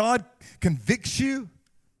you, when God convicts you,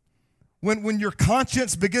 when your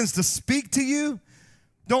conscience begins to speak to you,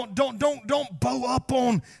 Don't bow up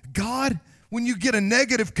on God when you get a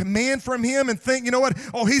negative command from him and think, you know what,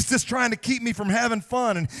 oh, he's just trying to keep me from having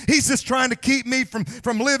fun, and he's just trying to keep me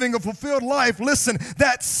from living a fulfilled life. Listen,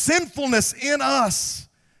 that sinfulness in us,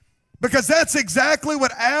 because that's exactly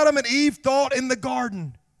what Adam and Eve thought in the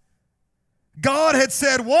garden. God had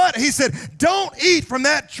said what? He said, don't eat from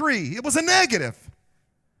that tree. It was a negative.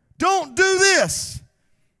 Don't do this.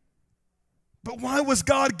 But why was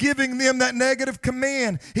God giving them that negative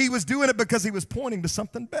command? He was doing it because he was pointing to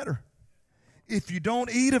something better. If you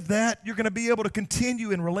don't eat of that, you're going to be able to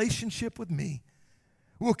continue in relationship with me.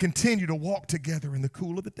 We'll continue to walk together in the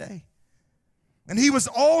cool of the day. And he was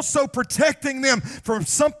also protecting them from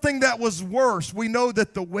something that was worse. We know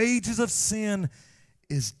that the wages of sin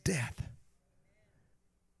is death.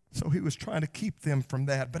 So he was trying to keep them from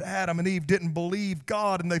that. But Adam and Eve didn't believe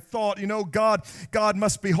God, and they thought, you know, God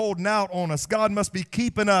must be holding out on us. God must be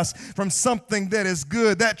keeping us from something that is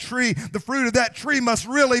good. That tree, the fruit of that tree must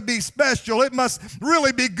really be special. It must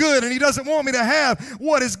really be good, and he doesn't want me to have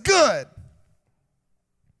what is good.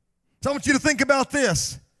 So I want you to think about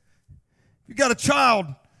this. You got a child,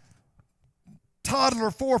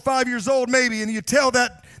 toddler, 4 or 5 years old maybe, and you tell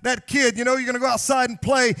that kid, you know, you're going to go outside and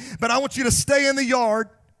play, but I want you to stay in the yard.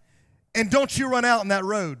 And don't you run out in that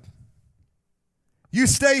road. You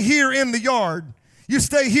stay here in the yard. You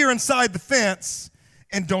stay here inside the fence,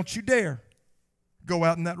 and don't you dare go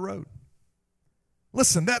out in that road.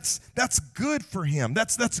 Listen, that's good for him.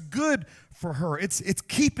 That's good for her. It's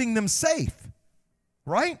keeping them safe,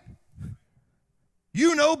 right?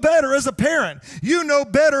 You know better as a parent. You know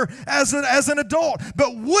better as an adult.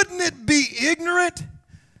 But wouldn't it be ignorant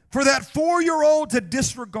for that 4-year-old to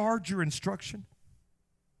disregard your instruction?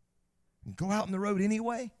 And go out in the road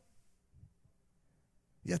anyway?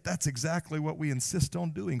 Yet that's exactly what we insist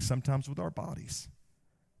on doing sometimes with our bodies.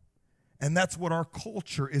 And that's what our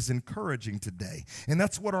culture is encouraging today. And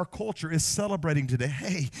that's what our culture is celebrating today.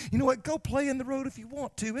 Hey, you know what? Go play in the road if you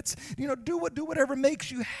want to. It's, you know, do whatever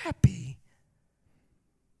makes you happy.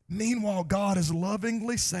 Meanwhile, God is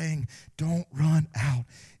lovingly saying, don't run out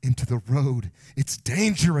into the road. It's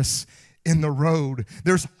dangerous in the road.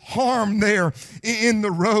 There's harm there in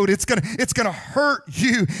the road. It's gonna hurt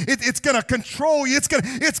you. It's gonna control you.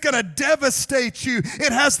 It's gonna devastate you.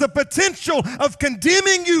 It has the potential of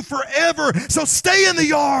condemning you forever. So stay in the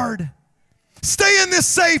yard. Stay in this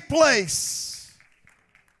safe place.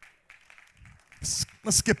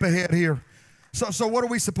 Let's skip ahead here. So what are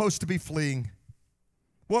we supposed to be fleeing?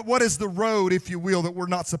 What is the road, if you will, that we're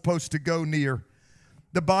not supposed to go near?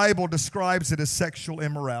 The Bible describes it as sexual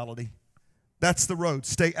immorality. That's the road.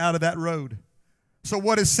 Stay out of that road. So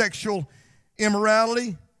what is sexual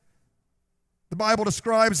immorality? The Bible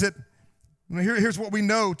describes it. Here's what we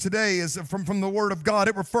know today is from the Word of God.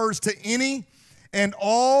 It refers to any and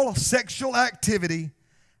all sexual activity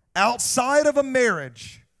outside of a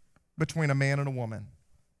marriage between a man and a woman.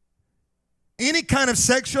 Any kind of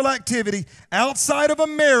sexual activity outside of a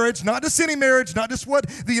marriage, not just any marriage, not just what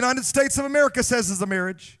the United States of America says is a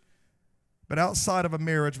marriage, but outside of a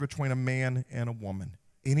marriage between a man and a woman.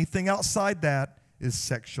 Anything outside that is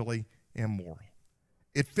sexually immoral.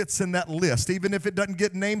 It fits in that list. Even if it doesn't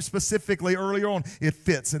get named specifically earlier on, it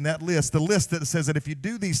fits in that list. The list that says that if you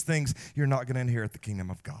do these things, you're not going to inherit the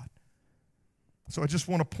kingdom of God. So I just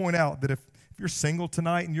want to point out that if you're single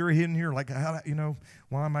tonight and you're in here like,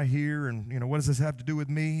 why am I here? And, what does this have to do with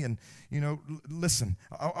me? And, listen,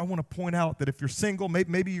 I want to point out that if you're single,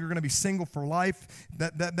 maybe you're going to be single for life.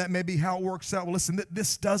 That may be how it works out. Well, listen,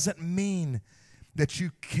 this doesn't mean that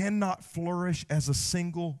you cannot flourish as a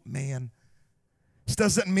single man. This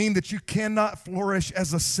doesn't mean that you cannot flourish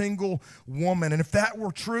as a single woman. And if that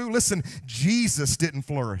were true, listen, Jesus didn't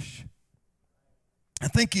flourish. I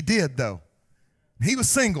think he did, though. He was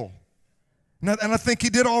single. And I think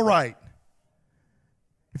he did all right.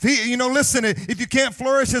 If if you can't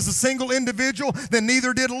flourish as a single individual, then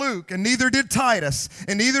neither did Luke, and neither did Titus,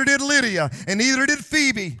 and neither did Lydia, and neither did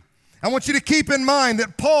Phoebe. I want you to keep in mind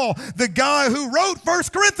that Paul, the guy who wrote 1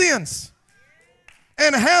 Corinthians,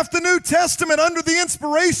 and half the New Testament under the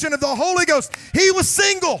inspiration of the Holy Ghost, he was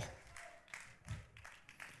single.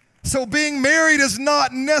 So being married is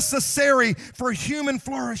not necessary for human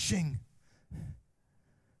flourishing.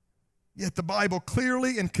 Yet the Bible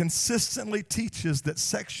clearly and consistently teaches that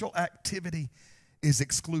sexual activity is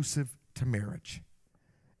exclusive to marriage.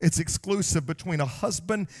 It's exclusive between a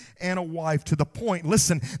husband and a wife, to the point,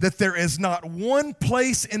 listen, that there is not one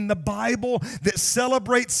place in the Bible that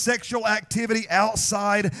celebrates sexual activity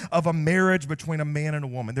outside of a marriage between a man and a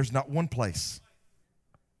woman. There's not one place.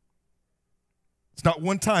 It's not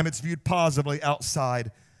one time it's viewed positively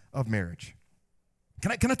outside of marriage.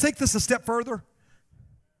 Can I take this a step further?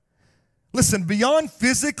 Listen, beyond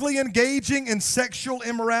physically engaging in sexual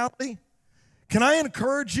immorality, can I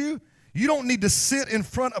encourage you, you don't need to sit in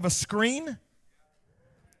front of a screen,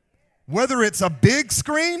 whether it's a big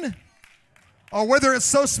screen or whether it's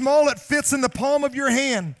so small it fits in the palm of your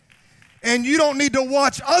hand, and you don't need to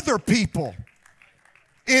watch other people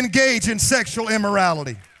engage in sexual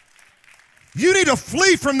immorality. You need to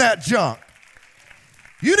flee from that junk.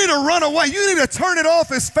 You need to run away. You need to turn it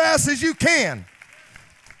off as fast as you can.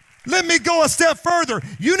 Let me go a step further.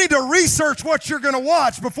 You need to research what you're going to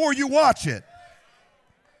watch before you watch it.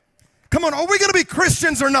 Come on, are we going to be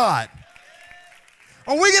Christians or not?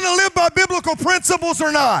 Are we going to live by biblical principles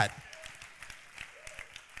or not?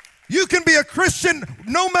 You can be a Christian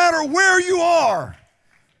no matter where you are.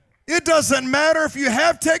 It doesn't matter if you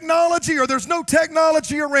have technology or there's no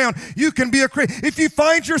technology around. You can be a Christian. If you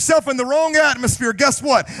find yourself in the wrong atmosphere, guess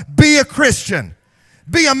what? Be a Christian.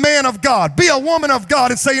 Be a man of God. Be a woman of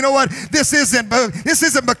God and say, you know what? This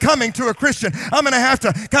isn't becoming to a Christian. I'm going to have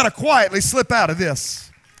to kind of quietly slip out of this.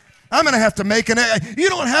 I'm going to have to you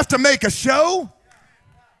don't have to make a show.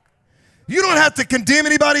 You don't have to condemn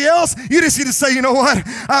anybody else. You just need to say, you know what?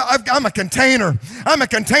 I'm a container. I'm a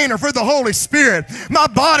container for the Holy Spirit. My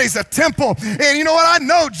body's a temple. And you know what? I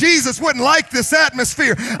know Jesus wouldn't like this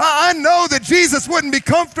atmosphere. I know that Jesus wouldn't be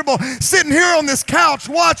comfortable sitting here on this couch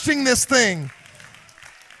watching this thing.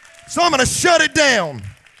 So I'm going to shut it down.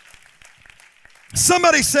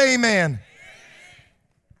 Somebody say amen.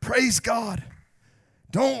 Praise God.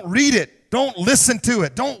 Don't read it. Don't listen to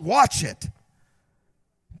it. Don't watch it.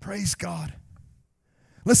 Praise God.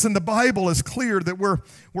 Listen, the Bible is clear that we're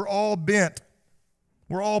all bent.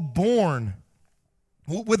 We're all born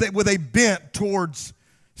with a bent towards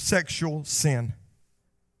sexual sin.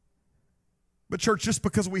 But church, just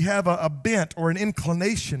because we have a bent or an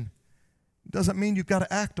inclination doesn't mean you've got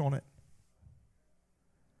to act on it.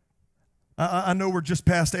 I know we're just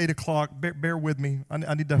past 8 o'clock. Bear with me.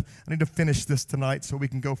 I need to finish this tonight so we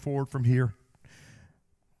can go forward from here.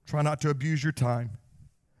 Try not to abuse your time.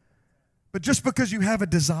 But just because you have a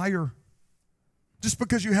desire, just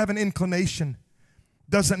because you have an inclination,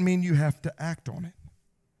 doesn't mean you have to act on it.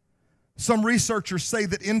 Some researchers say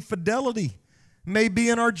that infidelity may be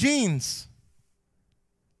in our genes.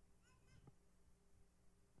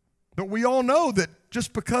 But we all know that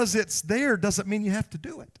just because it's there doesn't mean you have to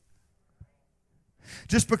do it.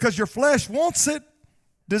 Just because your flesh wants it,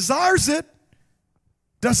 desires it,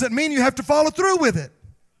 doesn't mean you have to follow through with it.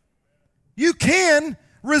 You can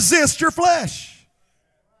resist your flesh.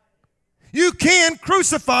 You can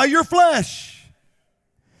crucify your flesh.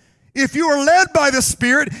 If you are led by the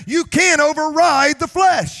Spirit, you can override the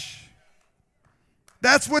flesh.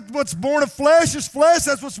 That's what's born of flesh is flesh.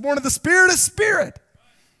 That's what's born of the Spirit is spirit.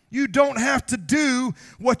 You don't have to do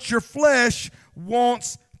what your flesh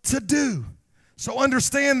wants to do. So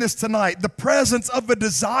understand this tonight. The presence of a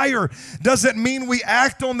desire doesn't mean we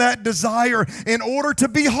act on that desire in order to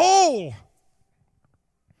be whole.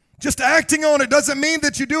 Just acting on it doesn't mean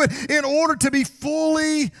that you do it in order to be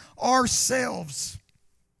fully ourselves.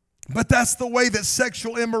 But that's the way that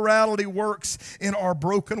sexual immorality works in our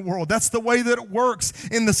broken world. That's the way that it works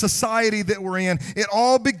in the society that we're in. It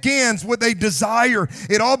all begins with a desire.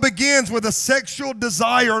 It all begins with a sexual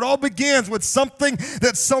desire. It all begins with something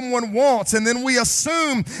that someone wants. And then we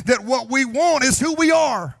assume that what we want is who we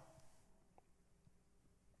are.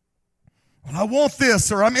 Well, I want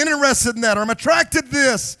this, or I'm interested in that, or I'm attracted to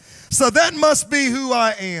this. So that must be who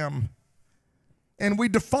I am. And we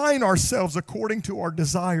define ourselves according to our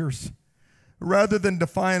desires rather than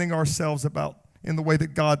defining ourselves in the way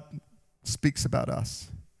that God speaks about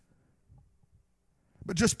us.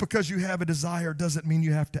 But just because you have a desire doesn't mean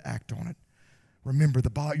you have to act on it. Remember,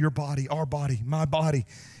 your body, our body, my body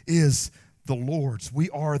is the Lord's. We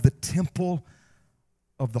are the temple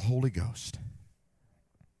of the Holy Ghost.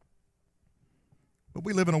 But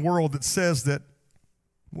we live in a world that says that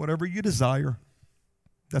whatever you desire,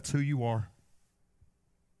 that's who you are.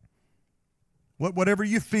 Whatever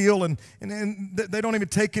you feel, and they don't even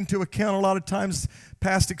take into account a lot of times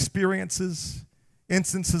past experiences,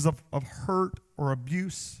 instances of hurt or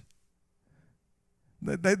abuse.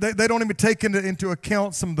 They don't even take into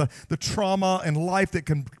account some of the trauma in life that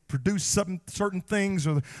can produce certain things,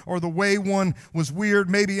 or the way one was reared,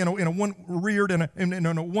 maybe in a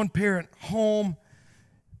one-parent home.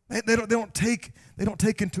 They don't take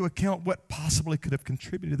into account what possibly could have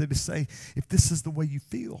contributed. They just say, if this is the way you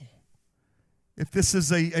feel, if this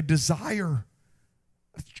is a desire,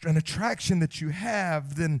 an attraction that you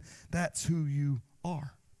have, then that's who you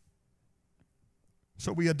are.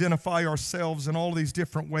 So we identify ourselves in all these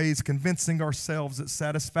different ways, convincing ourselves that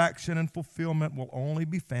satisfaction and fulfillment will only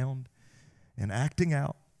be found in acting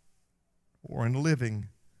out or in living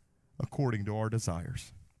according to our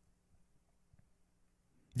desires.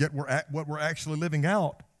 Yet what we're actually living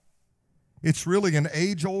out, it's really an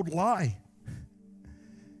age-old lie.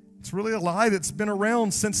 It's really a lie that's been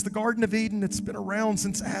around since the Garden of Eden. It's been around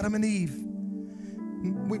since Adam and Eve.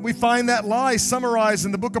 We find that lie summarized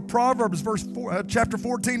in the book of Proverbs, chapter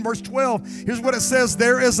 14, verse 12. Here's what it says: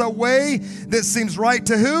 there is a way that seems right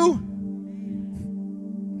to who?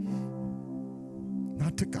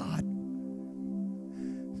 Not to God.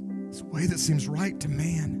 It's a way that seems right to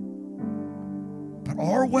man. But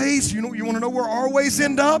our ways, you want to know where our ways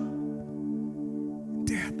end up?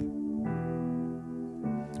 Death.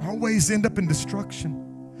 Our ways end up in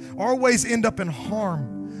destruction. Our ways end up in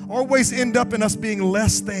harm. Our ways end up in us being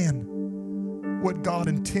less than what God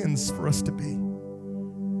intends for us to be.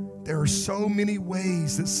 There are so many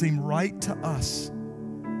ways that seem right to us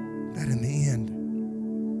that in the end,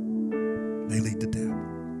 they lead to death.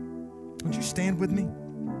 Would you stand with me?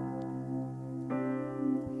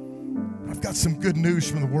 I've got some good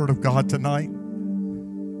news from the Word of God tonight.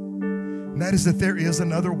 And that is that there is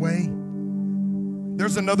another way.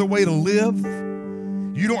 There's another way to live.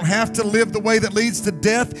 You don't have to live the way that leads to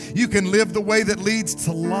death. You can live the way that leads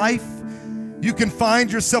to life. You can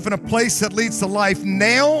find yourself in a place that leads to life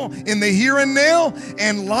now, in the here and now,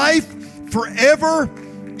 and life forever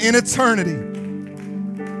in eternity.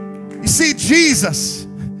 You see, Jesus,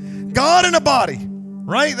 God in a body,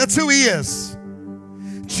 right? That's who He is.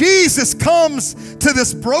 Jesus comes to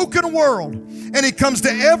this broken world, and He comes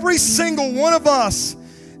to every single one of us,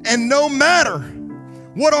 and no matter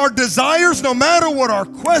what our desires, no matter what our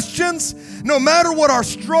questions, no matter what our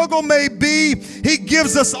struggle may be, He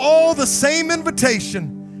gives us all the same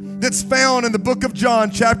invitation that's found in the book of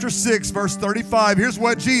John, chapter 6, verse 35. Here's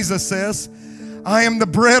what Jesus says: I am the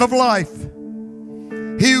bread of life.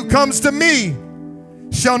 He who comes to me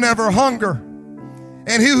shall never hunger,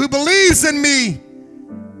 and he who believes in me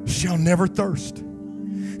shall never thirst.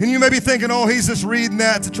 And you may be thinking, oh, he's just reading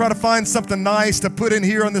that to try to find something nice to put in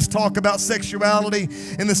here on this talk about sexuality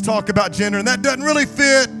and this talk about gender, and that doesn't really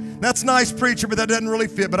fit. That's nice, preacher, but that doesn't really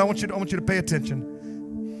fit. But I want you to pay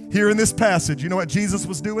attention. Here in this passage, you know what Jesus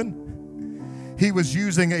was doing? He was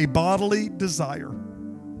using a bodily desire.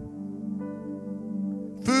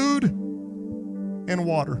 Food and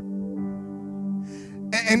water.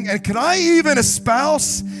 And could I even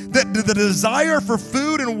espouse that the desire for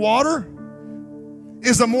food and water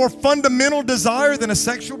is a more fundamental desire than a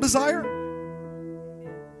sexual desire?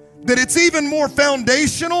 That it's even more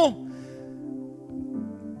foundational?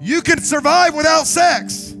 You can survive without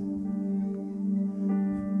sex,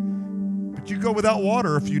 but you go without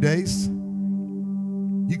water a few days.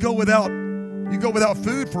 You go without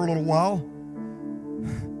food for a little while.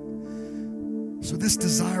 So this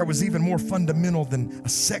desire was even more fundamental than a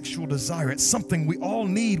sexual desire. It's something we all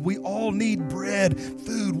need. We all need bread,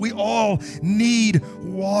 food. We all need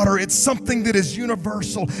water. It's something that is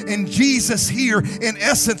universal. And Jesus here, in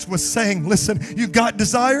essence, was saying, listen, you've got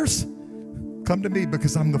desires? Come to me,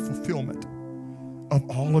 because I'm the fulfillment of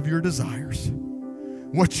all of your desires.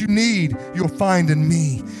 What you need, you'll find in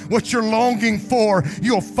me. What you're longing for,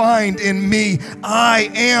 you'll find in me.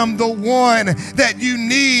 I am the one that you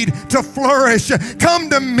need to flourish. Come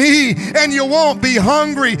to me and you won't be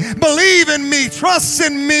hungry. Believe in me, trust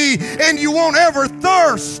in me, and you won't ever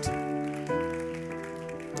thirst.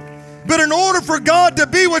 But in order for God to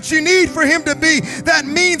be what you need for Him to be, that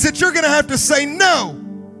means that you're going to have to say no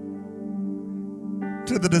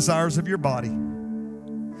to the desires of your body.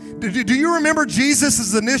 Do you remember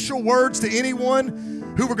Jesus' initial words to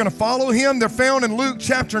anyone who were going to follow Him? They're found in Luke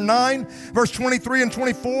chapter 9, verse 23 and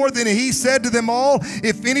 24. Then He said to them all,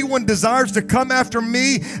 if anyone desires to come after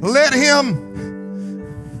me, let him,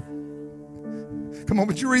 come on,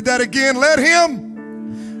 would you read that again? Let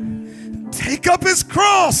him take up his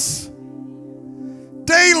cross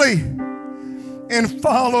daily and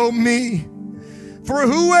follow me. For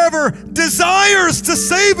whoever desires to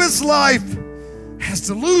save his life has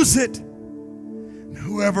to lose it. And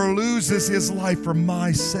whoever loses his life for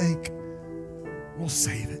my sake will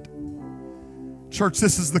save it. Church,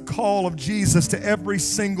 this is the call of Jesus to every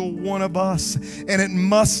single one of us, and it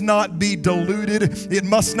must not be diluted. It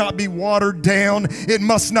must not be watered down. It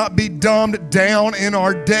must not be dumbed down in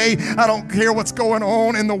our day. I don't care what's going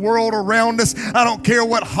on in the world around us. I don't care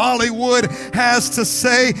what Hollywood has to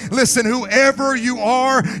say. Listen, whoever you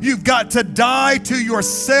are, you've got to die to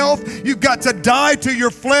yourself. You've got to die to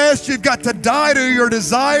your flesh. You've got to die to your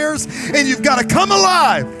desires, and you've got to come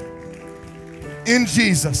alive in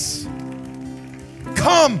Jesus.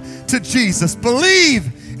 Come to Jesus.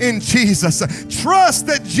 Believe in Jesus. Trust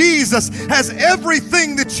that Jesus has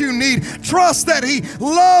everything that you need. Trust that He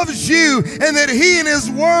loves you and that He and His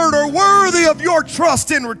Word are worthy of your trust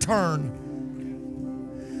in return.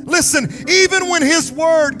 Listen, even when His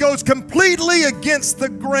Word goes completely against the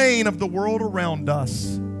grain of the world around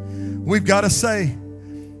us, we've got to say,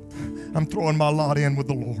 I'm throwing my lot in with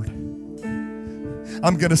the Lord.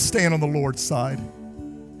 I'm going to stand on the Lord's side.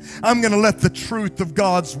 I'm going to let the truth of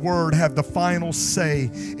God's Word have the final say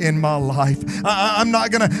in my life. I'm not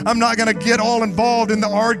going to get all involved in the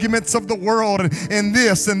arguments of the world and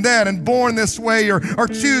this and that and born this way or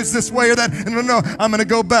choose this way or that. No, I'm going to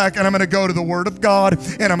go back and I'm going to go to the Word of God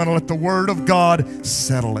and I'm going to let the Word of God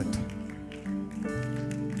settle it.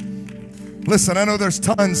 Listen, I know there's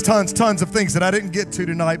tons of things that I didn't get to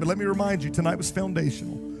tonight, but let me remind you, tonight was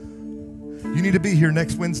foundational. You need to be here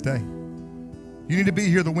next Wednesday. You need to be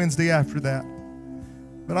here the Wednesday after that.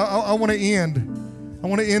 But I want to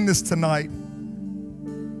end this tonight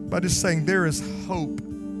by just saying there is hope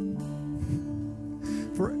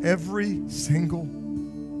for every single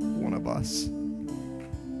one of us.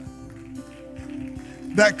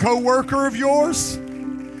 That coworker of yours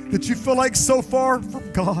that you feel like so far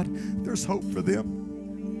from God, there's hope for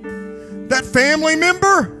them. That family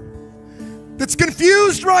member that's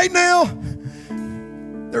confused right now,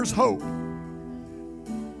 there's hope.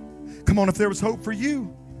 Come on, if there was hope for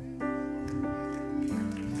you.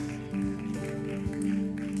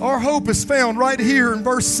 Our hope is found right here in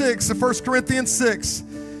verse 6 of 1 Corinthians 6.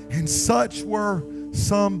 And such were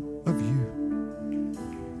some of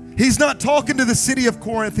you. He's not talking to the city of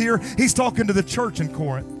Corinth here. He's talking to the church in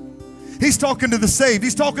Corinth. He's talking to the saved.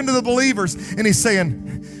 He's talking to the believers. And he's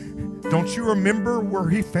saying, don't you remember where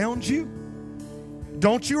He found you?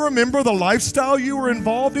 Don't you remember the lifestyle you were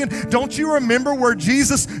involved in? Don't you remember where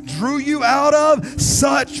Jesus drew you out of?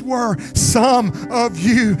 Such were some of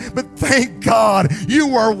you. But thank God you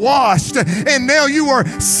were washed and now you are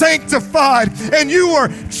sanctified and you are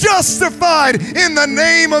justified in the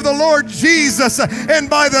name of the Lord Jesus and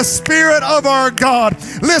by the Spirit of our God.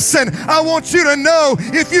 Listen, I want you to know,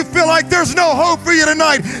 if you feel like there's no hope for you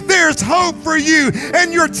tonight, there's hope for you,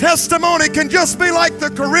 and your testimony can just be like the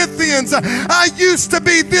Corinthians. I used to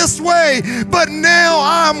be this way, but now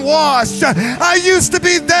I'm washed. I used to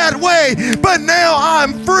be that way, but now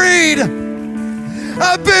I'm freed.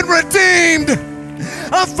 I've been redeemed.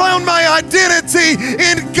 I found my identity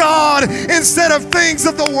in God instead of things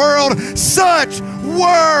of the world. Such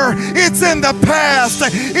were. It's in the past.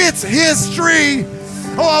 It's history.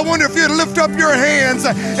 Oh, I wonder if you'd lift up your hands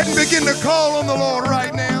and begin to call on the Lord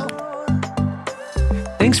right now.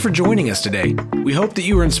 Thanks for joining us today. We hope that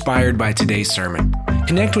you were inspired by today's sermon.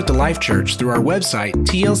 Connect with the Life Church through our website,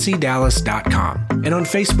 tlcdallas.com, and on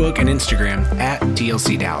Facebook and Instagram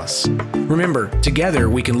 @TLCDallas. Remember, together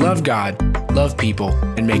we can love God, love people,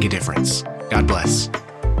 and make a difference. God bless.